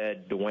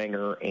Homestead,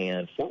 Dwenger,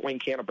 and Fort Wayne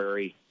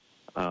Canterbury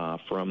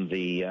from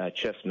the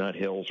Chestnut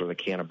Hills or the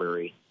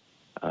Canterbury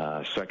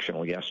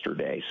sectional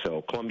yesterday.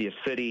 So Columbia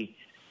City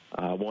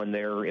won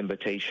their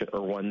invitation,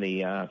 or won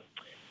the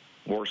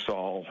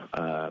Warsaw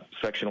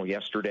sectional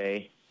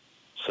yesterday.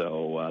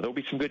 So there'll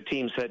be some good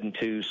teams heading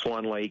to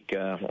Swan Lake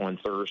on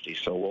Thursday.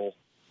 So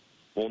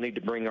we'll need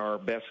to bring our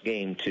best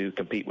game to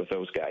compete with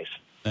those guys.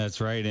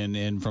 That's right.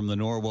 And from the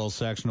Norwell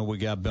sectional, we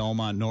got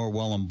Belmont,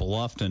 Norwell, and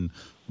Bluffton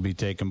will be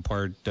taking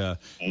part. They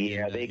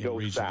go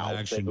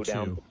south. They go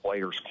down to the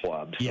Players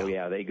Club.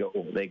 So they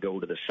go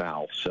to the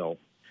south. So,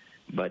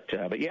 but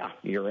yeah,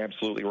 you're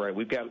absolutely right.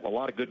 We've got a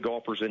lot of good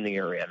golfers in the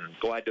area, and I'm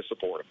glad to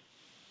support them.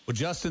 Well,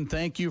 Justin,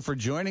 thank you for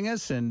joining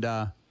us, and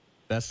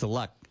best of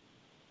luck.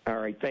 All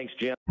right. Thanks,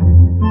 Jim.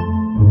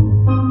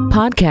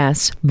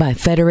 Podcasts by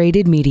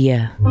Federated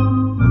Media.